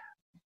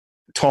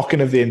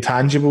 Speaking of the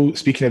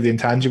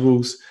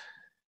intangibles,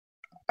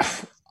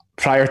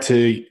 prior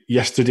to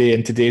yesterday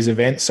and today's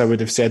events, I would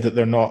have said that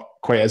they're not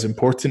quite as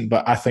important,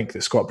 but I think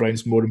that Scott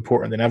Brown's more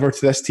important than ever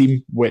to this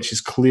team, which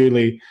is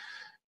clearly,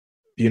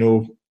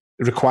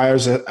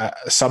 requires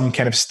some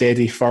kind of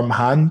steady, firm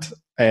hand,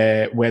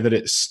 whether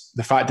it's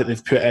the fact that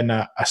they've put in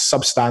a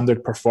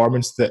substandard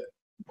performance that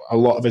a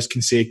lot of us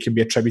can say can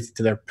be attributed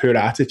to their poor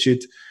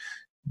attitude.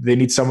 They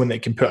need someone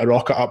that can put a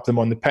rocket up them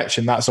on the pitch,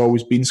 and that's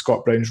always been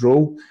Scott Brown's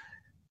role.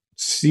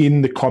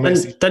 Seeing the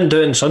comments, didn't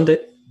do it on Sunday.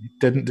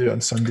 Didn't do it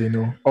on Sunday,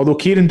 no. Although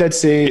Kieran did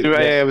say,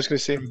 I was going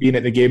to say, being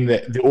at the game,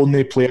 that the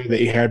only player that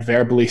he heard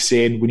verbally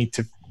saying we need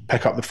to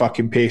pick up the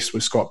fucking pace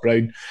was Scott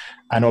Brown.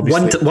 And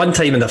obviously, one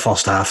time in the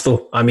first half,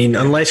 though. I mean,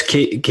 unless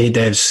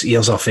K-Dev's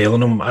ears are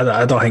failing him,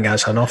 I don't think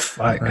that's enough.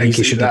 I think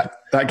he should.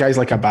 That guy's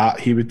like a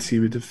bat. He would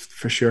have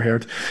for sure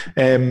heard.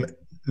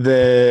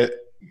 The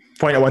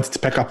point I wanted to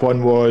pick up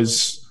on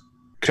was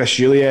Chris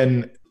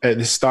Julian at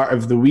the start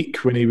of the week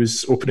when he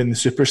was opening the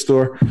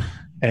Superstore.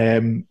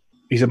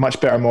 He's a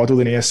much better model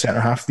than he is centre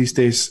half these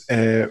days.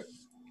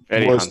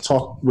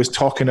 Was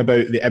talking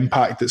about the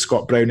impact that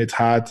Scott Brown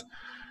had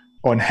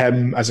on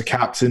him as a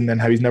captain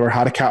and how he's never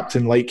had a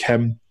captain like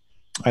him.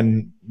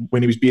 And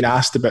when he was being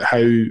asked about how,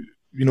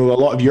 a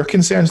lot of your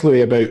concerns,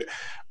 Louis, about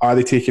are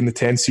they taking the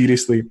 10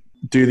 seriously?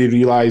 Do they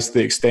realise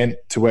the extent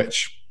to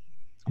which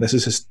this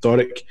is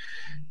historic?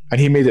 And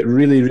he made it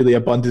really, really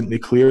abundantly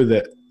clear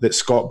that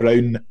Scott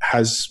Brown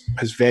has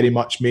very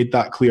much made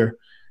that clear.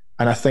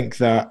 And I think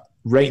that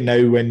right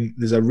now, when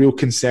there's a real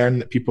concern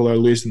that people are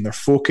losing their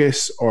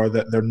focus or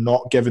that they're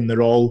not giving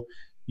their all,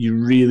 you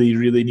really,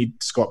 really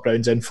need Scott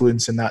Brown's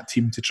influence in that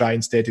team to try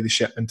and steady the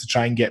ship and to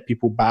try and get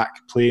people back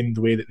playing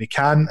the way that they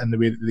can and the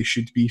way that they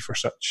should be for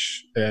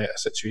such a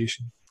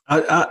situation.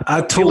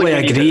 I totally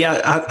agree.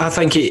 I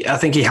think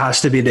he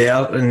has to be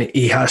there and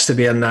he has to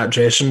be in that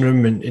dressing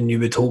room, and you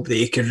would hope that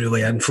he could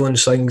really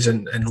influence things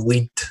and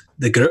lead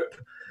the group.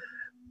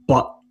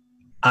 But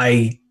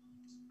I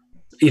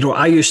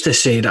used to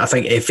say that I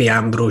think Effie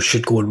Ambrose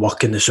should go and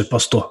work in the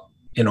superstore.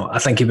 I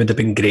think he would have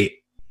been great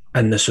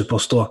in the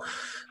superstore.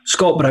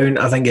 Scott Brown,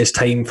 I think it's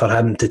time for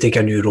him to take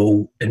a new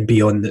role and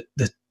be on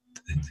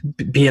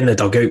be in the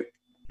dugout.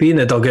 Be in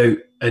the dugout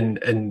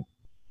and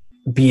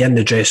be in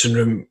the dressing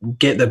room,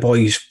 get the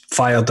boys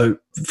fired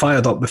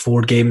up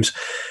before games.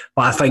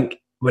 But I think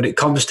when it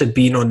comes to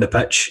being on the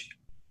pitch,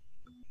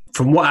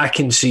 from what I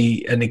can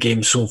see in the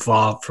game so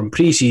far, from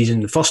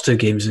pre-season, the first 2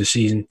 games of the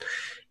season,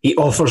 he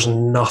offers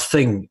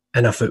nothing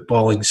in a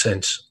footballing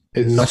sense.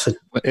 Nothing.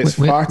 It's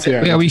far too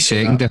early. Wait a wee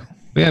second there.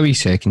 Wait a wee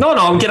second. No,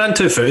 I'm getting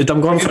into food.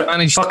 I'm going for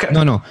it. Fuck it.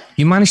 No.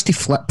 You managed to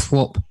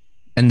flip-flop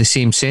in the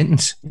same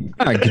sentence.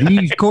 I agree.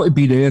 He's got to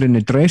be there in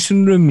the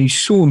dressing room. He's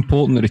so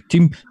important to the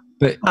team.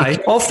 But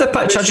off the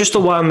pitch, I just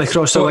don't want him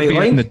across the white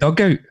line. In the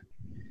dugout.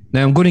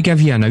 Now, I'm going to give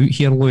you an out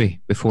here,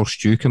 Louis, before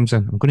Stu comes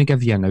in. I'm going to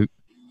give you an out.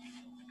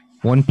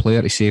 One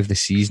player to save the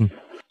season.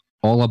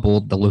 All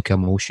aboard the Luke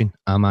emotion.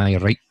 Am I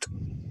right?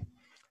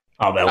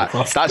 Oh, well,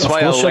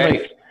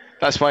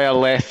 that's why I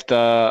left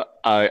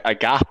a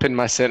gap in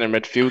my centre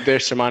midfield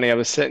there, Sir Manny. I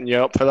was setting you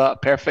up for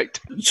that.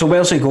 Perfect. So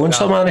where's he going,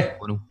 Sir Manny?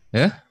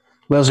 Yeah?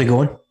 Where's he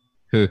going?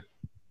 Who?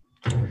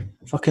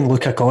 Fucking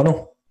Luke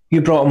O'Connell.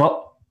 You brought him up.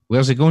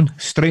 Where's he going?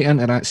 Straight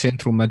into that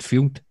central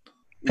midfield.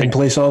 In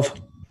place of?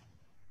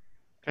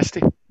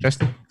 Christie.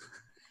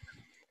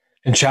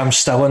 And Cham's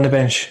still on the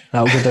bench.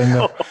 That'll go down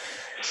well.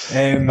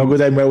 That'll go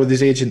down well with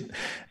his agent.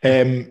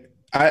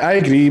 I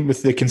agree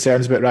with the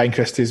concerns about Ryan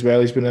Christie as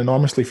well. He's been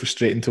enormously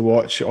frustrating to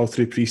watch all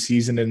through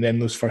pre-season and then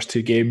those first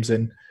 2 games,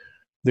 and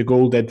the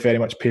goal did very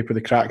much paper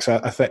the cracks.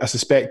 I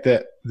suspect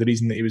that the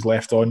reason that he was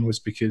left on was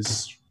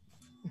because,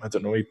 I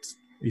don't know,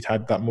 he'd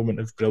had that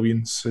moment of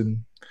brilliance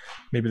and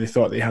maybe they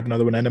thought they had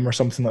another one in him or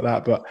something like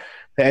that. But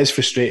it is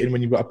frustrating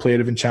when you've got a player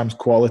of Ncham's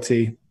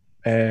quality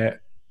and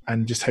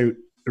just how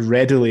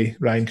readily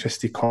Ryan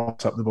Christie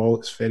coughs up the ball.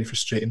 It's very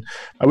frustrating.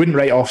 I wouldn't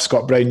write off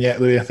Scott Brown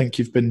yet, Louis. I think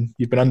you've been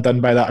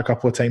undone by that a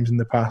couple of times in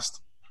the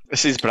past.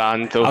 This is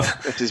brand, though.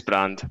 This is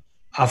brand.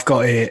 I've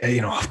got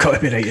to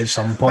be right at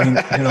some point.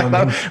 You know what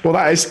I mean? Well,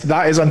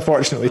 that is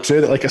unfortunately true.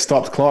 That like a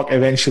stopped clock,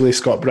 eventually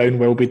Scott Brown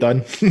will be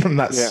done. And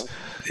that's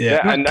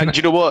And do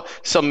you know what?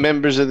 Some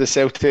members of the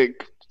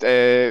Celtic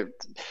Twitterati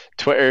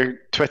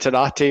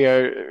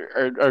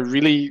are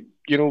really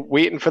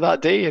waiting for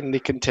that day, and they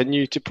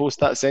continue to post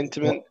that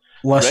sentiment.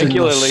 Listen,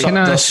 regularly.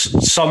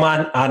 There's some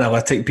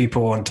analytic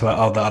people on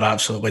Twitter that are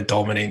absolutely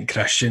dominating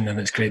Christian, and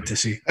it's great to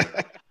see.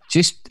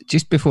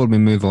 Just before we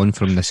move on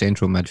from the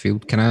central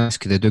midfield, can I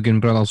ask the Dugan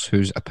brothers,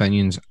 whose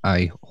opinions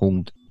I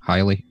hold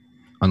highly,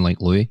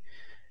 unlike Louis?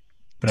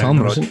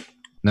 Tom,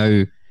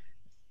 now,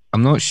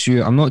 I'm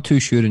not too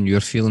sure in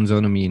your feelings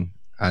on him, Ian.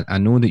 I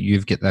know that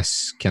you've got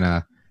this kind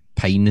of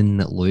pining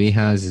that Louis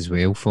has as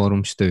well for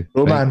him, Stu.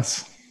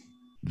 Romance.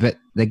 But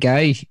the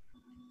guy,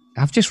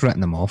 I've just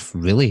written him off,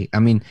 really. I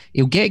mean,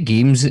 he'll get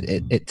games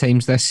at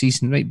times this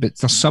season, right? But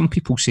there's some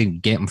people saying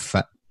get him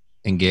fit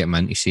and get him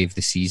in to save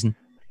the season.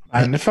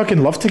 And I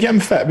fucking love to get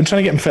him fit. I've been trying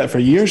to get him fit for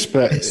years,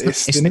 but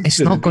it's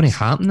not going to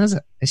happen, is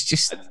it? It's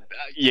just...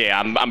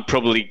 I'm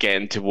probably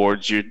getting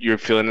towards your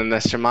feeling in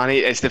this, Hermione.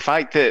 It's the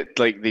fact that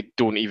they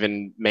don't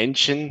even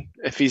mention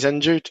if he's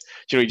injured.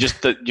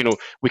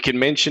 We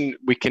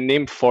can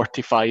name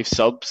 45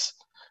 subs,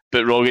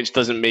 but Rogic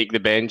doesn't make the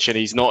bench and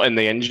he's not in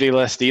the injury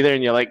list either.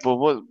 And you're like,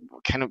 well,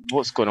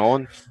 what's going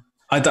on?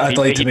 He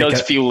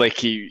does feel like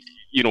he's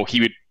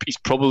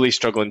probably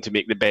struggling to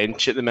make the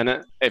bench at the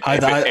minute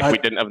if we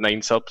didn't have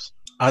 9 subs.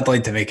 I'd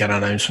like to make an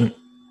announcement.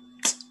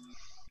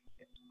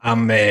 I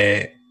don't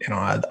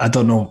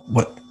know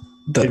what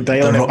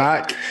dialing it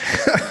back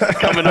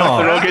coming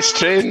off the Rogic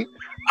train.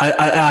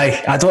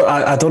 I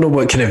don't know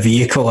what kind of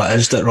vehicle it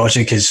is that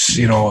Rogic is.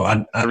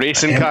 A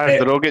racing car,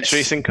 the Rogic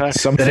racing car.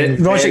 Something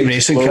Rogic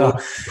racing car.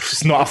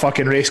 It's not a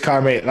fucking race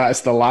car, mate.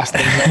 That's the last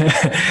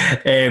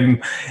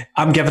thing.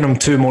 I'm giving him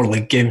 2 more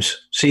league games.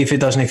 See if he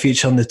doesn't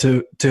feature in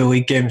the two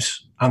league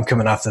games. I'm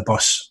coming off the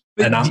bus,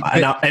 and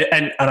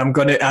I'm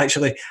going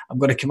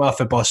to come off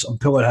the bus. I'm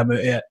pulling him out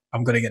of it.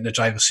 I'm going to get in the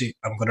driver's seat.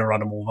 I'm going to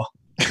run him over.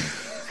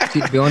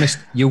 To be honest,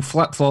 you'll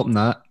flip flop on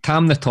that.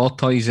 Tam the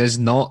Tortoise is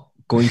not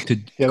going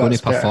to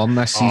perform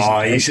this season.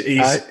 Oh,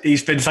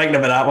 he's been thinking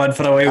about that one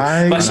for a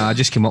while. I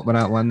just came up with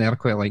that one there. I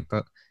quite liked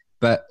that.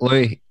 But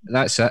Louis,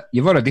 that's it.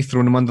 You've already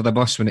thrown him under the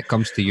bus when it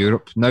comes to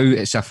Europe. Now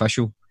it's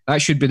official.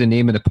 That should be the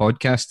name of the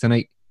podcast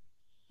tonight.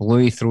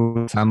 Louis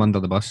throws him under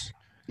the bus.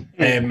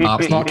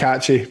 It's not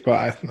catchy,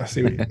 but I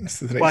see what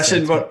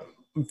listen,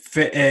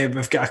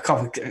 we've got a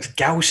couple.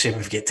 Gal saying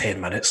we've got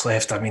 10 minutes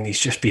left. I mean, he's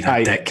just been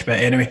a dick. But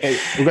anyway,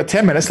 we've got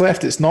 10 minutes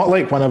left. It's not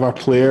like one of our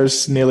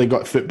players nearly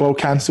got football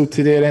cancelled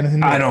today or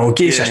anything. I know,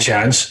 give us a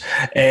chance.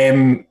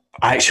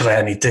 Actually,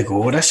 I need to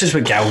go. This is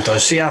what Gal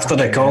does. See, after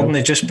the recording,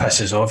 it just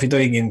pisses off. You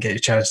don't even get a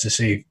chance to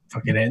say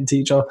fucking anything to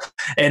each other.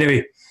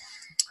 Anyway,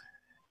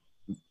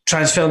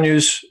 transfer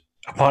news.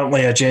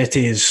 Apparently,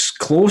 Ajeti is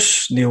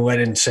close. Neil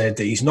Lennon said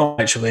that he's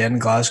not actually in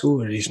Glasgow,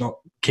 or he's not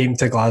came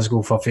to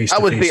Glasgow for face-to-face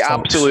That was the talks.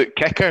 absolute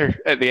kicker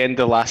at the end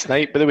of last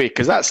night, by the way,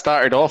 because that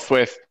started off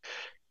with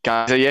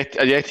guys,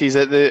 Ajeti's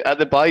at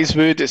the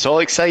Blytheswood. It's all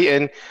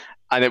exciting,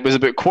 and it was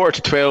about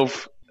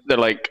 11:45. They're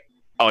like,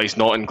 "Oh, he's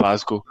not in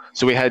Glasgow."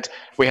 So we had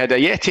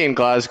Ajeti in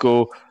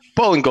Glasgow,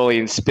 Bolingoli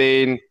in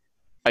Spain,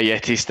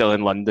 Ajeti still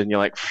in London. You're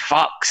like,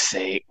 "Fuck's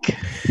sake."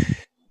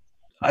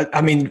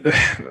 I mean,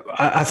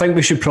 I think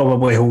we should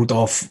probably hold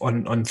off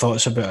on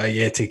thoughts about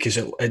Ajeti because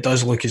it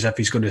does look as if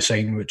he's going to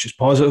sign, which is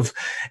positive.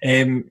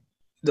 A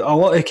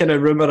lot of kind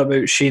of rumour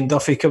about Shane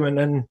Duffy coming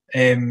in.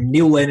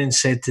 Neil Lennon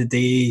said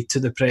today to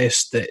the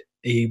press that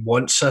he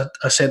wants a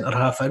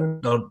centre-half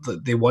in, or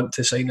that they want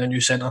to sign a new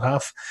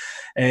centre-half.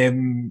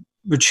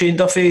 Would Shane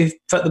Duffy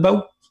fit the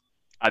bill?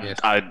 I'd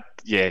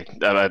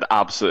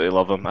absolutely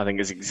love him. I think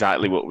it's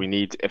exactly what we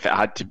need. If it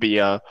had to be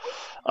a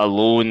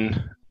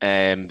loan,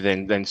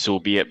 then so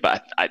be it.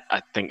 But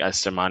I think, as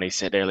Sir Manny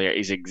said earlier,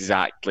 he's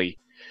exactly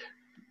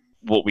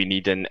what we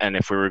need. And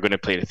if we were going to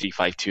play the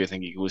 3-5-2, I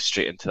think he goes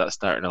straight into that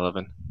starting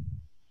 11.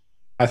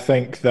 I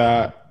think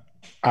that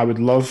I would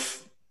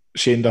love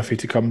Shane Duffy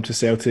to come to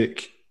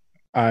Celtic.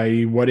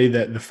 I worry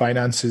that the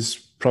finances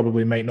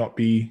probably might not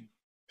be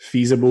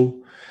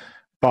feasible,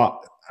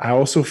 but I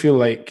also feel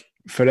like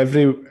for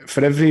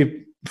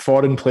every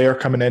foreign player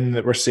coming in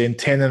that we're saying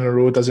 10 in a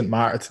row doesn't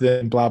matter to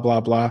them, blah blah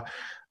blah,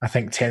 I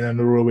think 10 in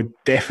a row would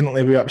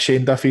definitely be up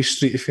Shane Duffy's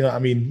street, if you know what I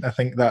mean. I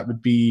think that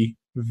would be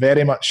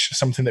very much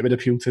something that would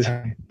appeal to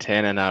him.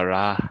 10 in a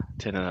row.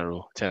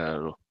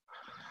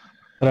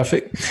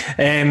 Terrific.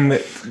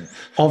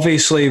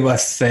 Obviously,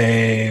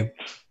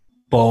 with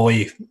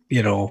Bolly,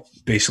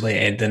 basically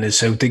ending his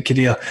Celtic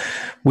career,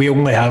 we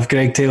only have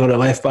Greg Taylor at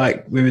left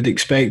back. We would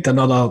expect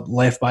another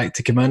left back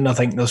to come in. I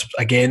think there's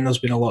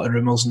been a lot of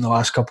rumours in the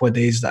last couple of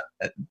days that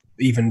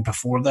even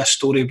before this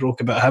story broke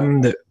about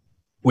him, that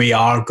we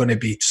are going to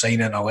be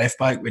signing a left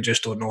back. We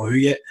just don't know who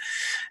yet.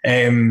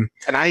 And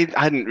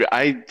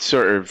I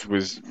sort of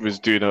was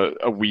doing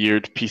a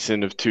weird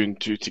piecing of two and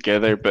two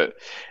together, but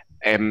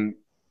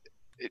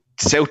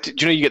Celtic,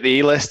 do you know you get the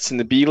A lists and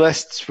the B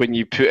lists when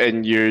you put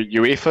in your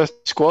UEFA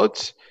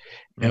squads?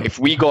 Yep. If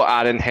we got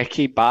Aaron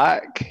Hickey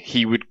back,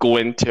 he would go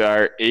into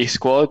our A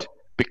squad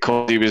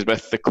because he was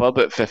with the club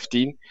at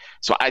 15.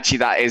 So actually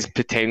that is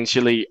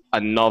potentially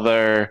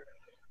another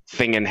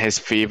thing in his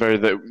favour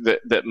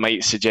that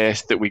might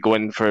suggest that we go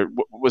in for,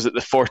 was it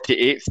the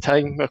 48th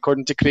time,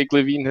 according to Craig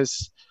Levine,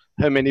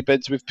 how many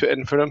bids we've put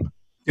in for him?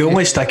 The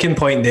only sticking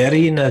point there,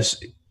 Ian, is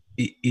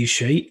he's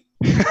shite.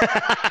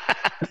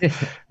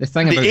 The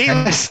thing about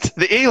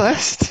the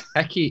A-list.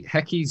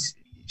 Hickey's,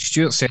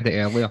 Stuart said it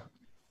earlier,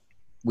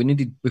 we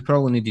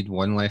probably needed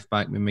one left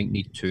back. We might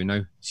need two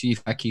now. See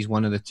if Hickey's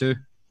one of the two.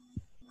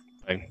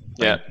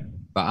 Yeah.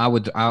 But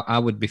I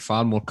would be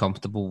far more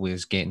comfortable with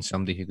us getting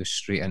somebody who goes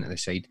straight into the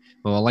side.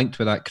 Well, we're linked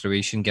with that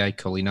Croatian guy,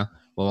 Kalina.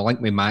 Well, we're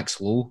linked with Max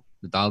Lowe,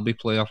 the Derby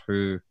player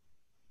who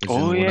is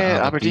in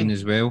Aberdeen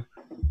as well.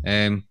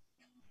 I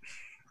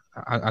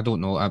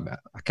don't know. I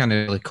can't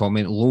really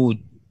comment. Lowe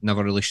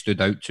never really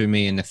stood out to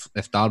me, and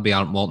if Derby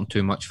aren't wanting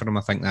too much for him,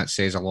 I think that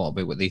says a lot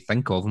about what they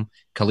think of him.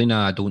 Kalina,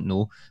 I don't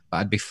know, but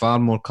I'd be far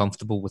more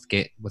comfortable with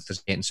us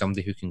getting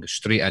somebody who can go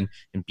straight in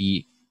and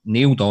be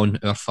nailed on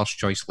our first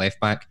choice left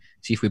back.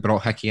 See if we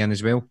brought Hickey in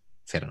as well.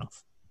 Fair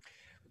enough.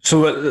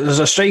 So there's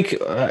a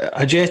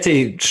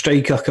Ajeti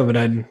striker coming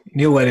in.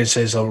 Neil Lennon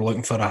says they're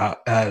looking for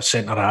a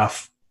centre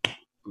half.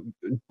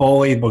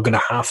 Bolly, we're going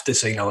to have to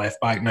sign a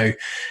left back now.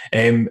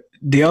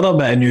 The other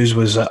bit of news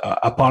was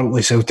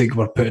apparently Celtic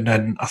were putting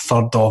in a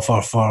third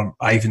offer for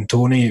Ivan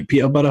Toney at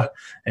Peterborough.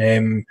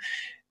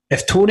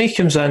 If Toney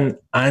comes in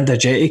and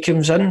Ajeti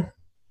comes in,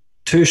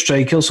 two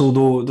strikers,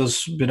 although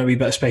there's been a wee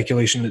bit of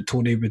speculation that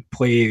Toney would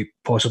play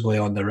possibly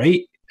on the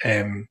right.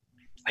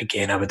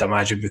 Again, I would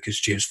imagine because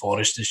James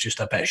Forrest is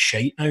just a bit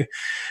shite now.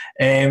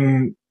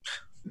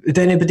 Would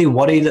anybody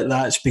worry that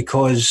that's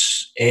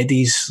because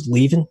Eddie's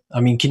leaving?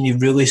 I mean, can you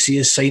really see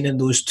us signing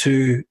those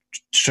two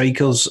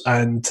strikers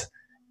and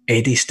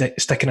Eddie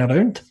sticking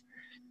around?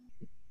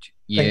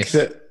 Yes.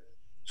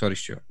 Sorry,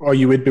 Stuart. Oh,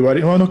 you would be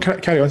worried. Oh, no,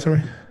 carry on,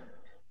 sorry.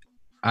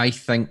 I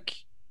think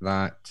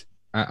that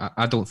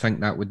I don't think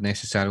that would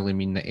necessarily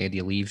mean that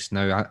Eddie leaves.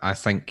 Now, I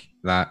think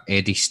that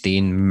Eddie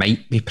staying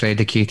might be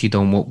predicated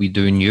on what we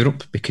do in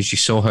Europe, because you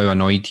saw how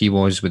annoyed he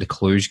was with the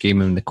Cluj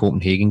game and the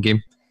Copenhagen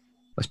game.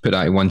 Let's put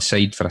that to one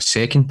side for a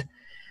second.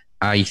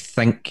 I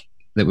think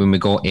that when we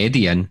got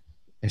Eddie in,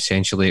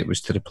 essentially it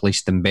was to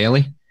replace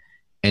Dembele.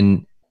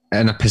 And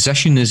in a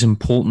position as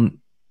important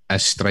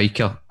as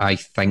striker, I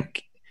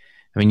think,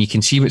 I mean, you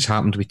can see what's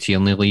happened with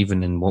Tierney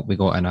leaving and what we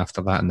got in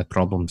after that and the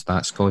problems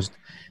that's caused.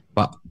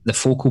 But the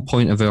focal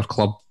point of our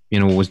club,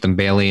 was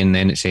Dembele and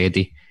then it's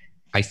Eddie.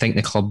 I think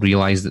the club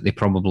realised that they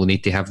probably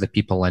need to have the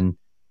people in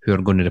who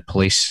are going to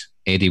replace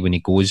Eddie when he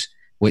goes,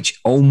 which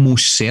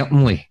almost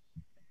certainly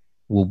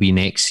will be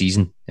next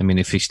season. I mean,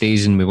 if he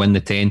stays and we win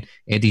the 10,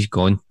 Eddie's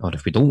gone. Or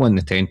if we don't win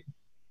the 10,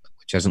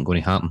 which isn't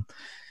going to happen,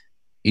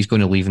 he's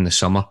going to leave in the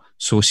summer.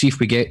 So see if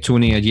we get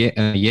Tony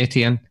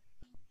Ayeti in,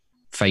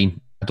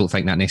 fine. I don't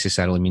think that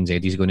necessarily means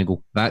Eddie's going to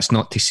go. That's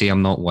not to say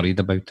I'm not worried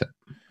about it.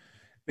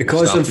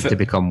 Because of to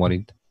become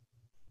worried.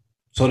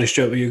 Sorry,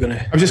 Stuart, were you going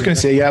to? I was just going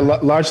to say,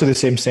 largely the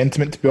same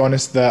sentiment, to be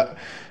honest, that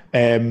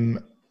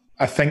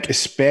I think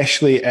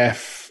especially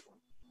if,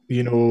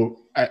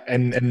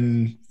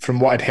 and from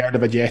what I'd heard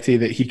of Ajeti,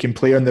 that he can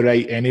play on the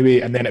right anyway,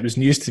 and then it was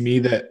news to me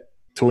that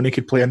Tony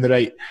could play on the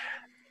right.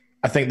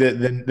 I think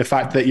that the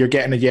fact that you're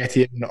getting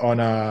Ajeti on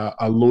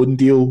a loan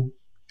deal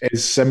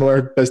is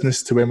similar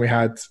business to when we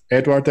had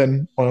Edward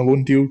in on a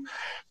loan deal.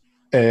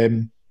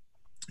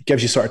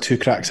 Gives you sort of two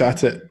cracks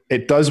at it.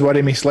 It does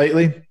worry me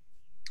slightly.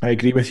 I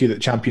agree with you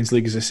that Champions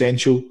League is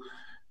essential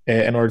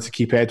in order to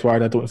keep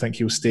Edward. I don't think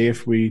he'll stay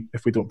if we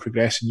don't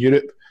progress in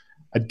Europe.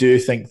 I do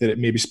think that it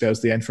maybe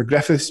spells the end for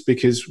Griffiths,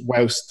 because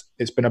whilst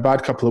it's been a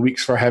bad couple of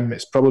weeks for him,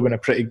 it's probably been a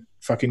pretty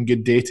fucking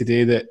good day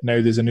today that now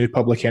there's a new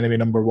public enemy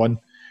number one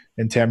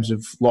in terms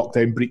of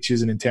lockdown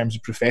breaches and in terms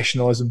of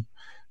professionalism.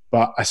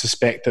 But I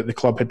suspect that the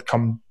club had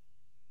come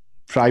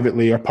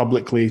privately or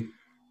publicly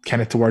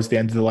kind of towards the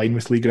end of the line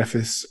with Lee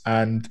Griffiths,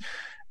 and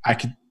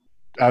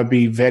I'd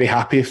be very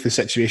happy if the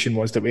situation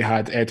was that we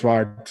had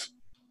Edward,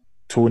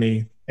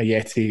 Tony,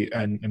 Ayeti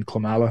and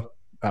Klamala.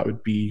 That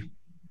would be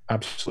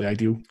absolutely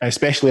ideal,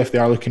 especially if they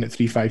are looking at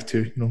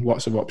 3-5-2.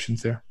 Lots of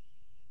options there.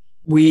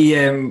 We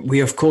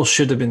of course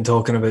should have been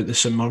talking about the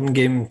St Mirren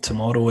game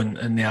tomorrow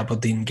and the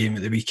Aberdeen game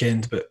at the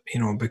weekend, but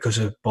because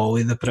of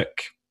Bolly the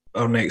prick,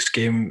 our next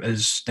game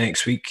is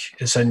next week.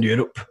 It's in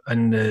Europe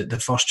in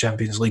the first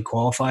Champions League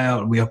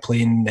qualifier. We are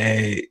playing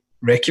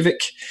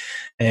Reykjavik.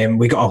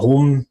 We got a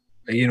home.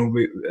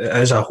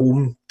 As a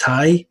home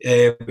tie,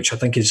 which I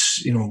think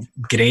is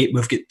great.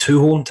 We've got two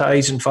home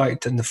ties, in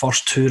fact, in the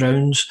first two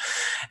rounds.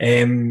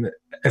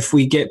 If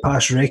we get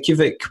past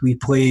Reykjavik, we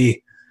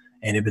play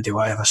anybody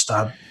want to have a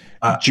stab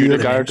at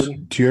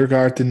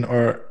Djurgården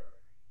or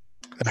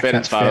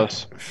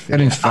Ferencváros.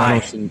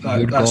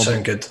 That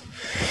sounds good.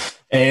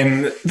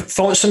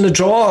 Thoughts on the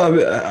draw?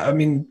 I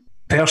mean,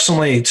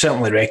 personally,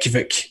 certainly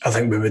Reykjavik, I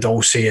think we would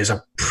all say is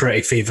a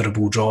pretty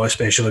favourable draw,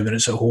 especially when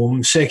it's at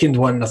home. Second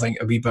one, I think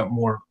a wee bit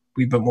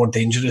more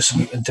dangerous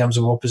in terms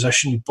of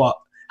opposition, but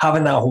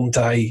having that home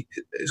tie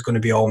is going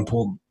to be all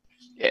important.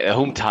 Yeah, the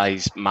home tie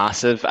is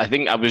massive. I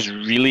think I was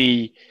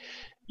really...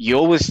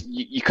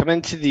 You come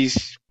into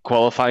these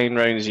qualifying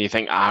rounds and you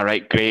think,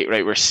 right, great,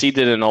 right, we're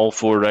seeded in all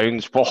four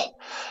rounds. Whoa,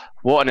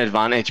 what an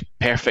advantage.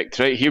 Perfect,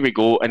 right, here we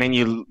go. And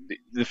then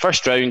the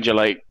first round, you're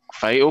like,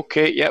 fight,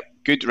 okay, yep,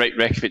 good, right,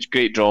 Reykjavik,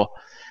 great draw.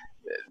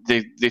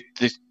 The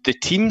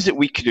teams that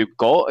we could have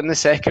got in the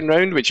second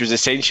round, which was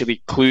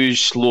essentially Cluj,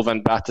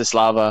 Slovan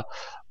Bratislava,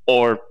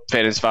 or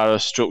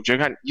Ferencváros stroke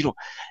Djurgården,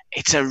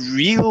 it's a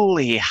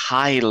really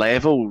high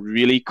level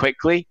really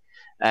quickly.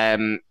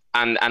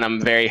 And I'm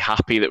very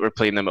happy that we're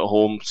playing them at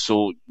home.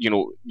 So,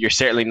 you're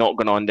certainly not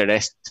going to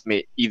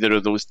underestimate either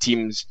of those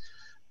teams.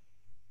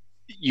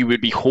 You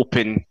would be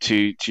hoping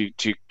to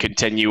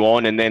continue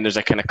on, and then there's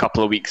a kind of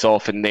couple of weeks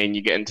off, and then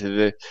you get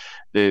into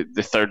the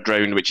third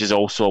round, which is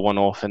also a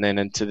one-off, and then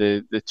into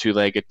the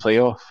two-legged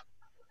playoff.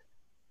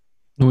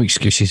 No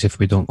excuses if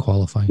we don't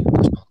qualify.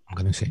 That's what I'm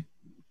going to say.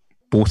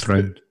 Both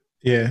rounds.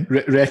 Yeah,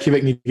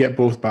 Reykjavik need to get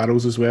both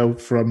barrels as well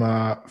for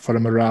a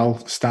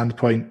morale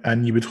standpoint,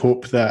 and you would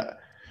hope that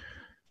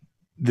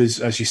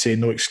there's, as you say,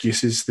 no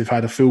excuses. They've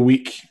had a full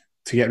week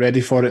to get ready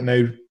for it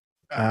now,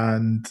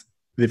 and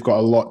they've got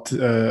a lot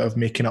of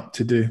making up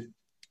to do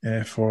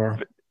for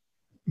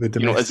the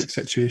domestic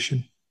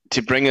situation.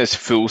 To bring us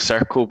full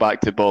circle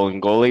back to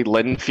Bolingoli,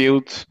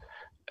 Linfield,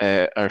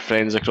 our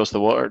friends across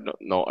the water,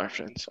 not our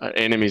friends, our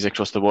enemies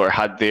across the water,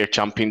 had their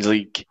Champions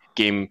League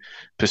game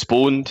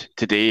postponed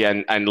today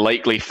and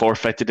likely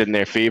forfeited in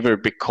their favour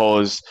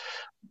because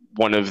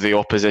one of the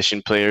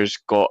opposition players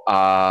got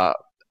a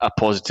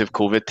positive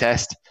COVID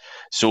test.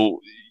 So,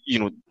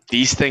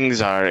 these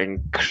things are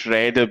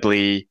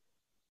incredibly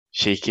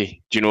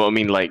shaky. Do you know what I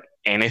mean? Like,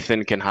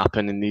 anything can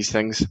happen in these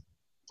things.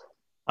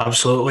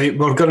 Absolutely.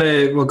 We're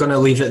gonna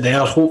leave it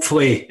there.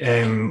 Hopefully,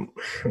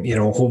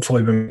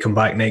 hopefully when we come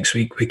back next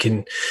week,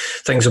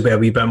 things will be a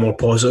wee bit more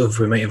positive.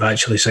 We might have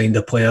actually signed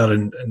a player,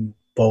 and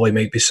Bolly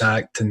might be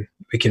sacked, and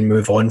we can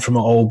move on from it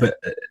all. But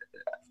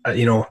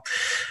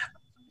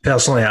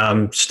personally,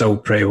 I'm still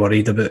pretty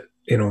worried about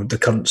the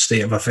current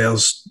state of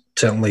affairs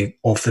certainly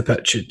off the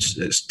pitch,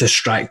 it's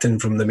distracting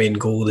from the main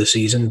goal of the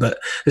season. But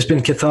it's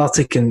been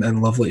cathartic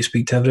and lovely to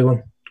speak to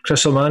everyone.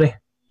 Chris O'Mara.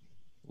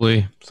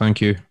 Lee, thank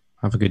you.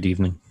 Have a good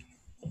evening.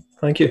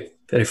 Thank you.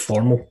 Very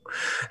formal.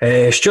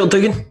 Stuart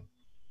Dugan.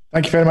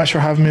 Thank you very much for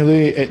having me,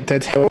 Lee. It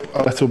did help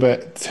a little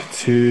bit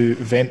to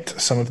vent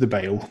some of the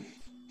bile.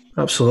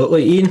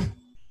 Absolutely. Ian.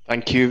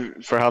 Thank you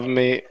for having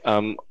me,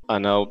 and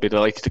I'll be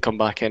delighted to come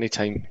back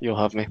anytime you'll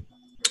have me.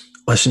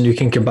 Listen, you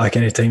can come back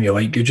anytime you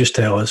like. You just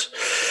tell us.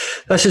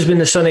 This has been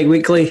the Cynic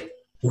Weekly.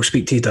 We'll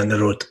speak to you down the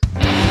road.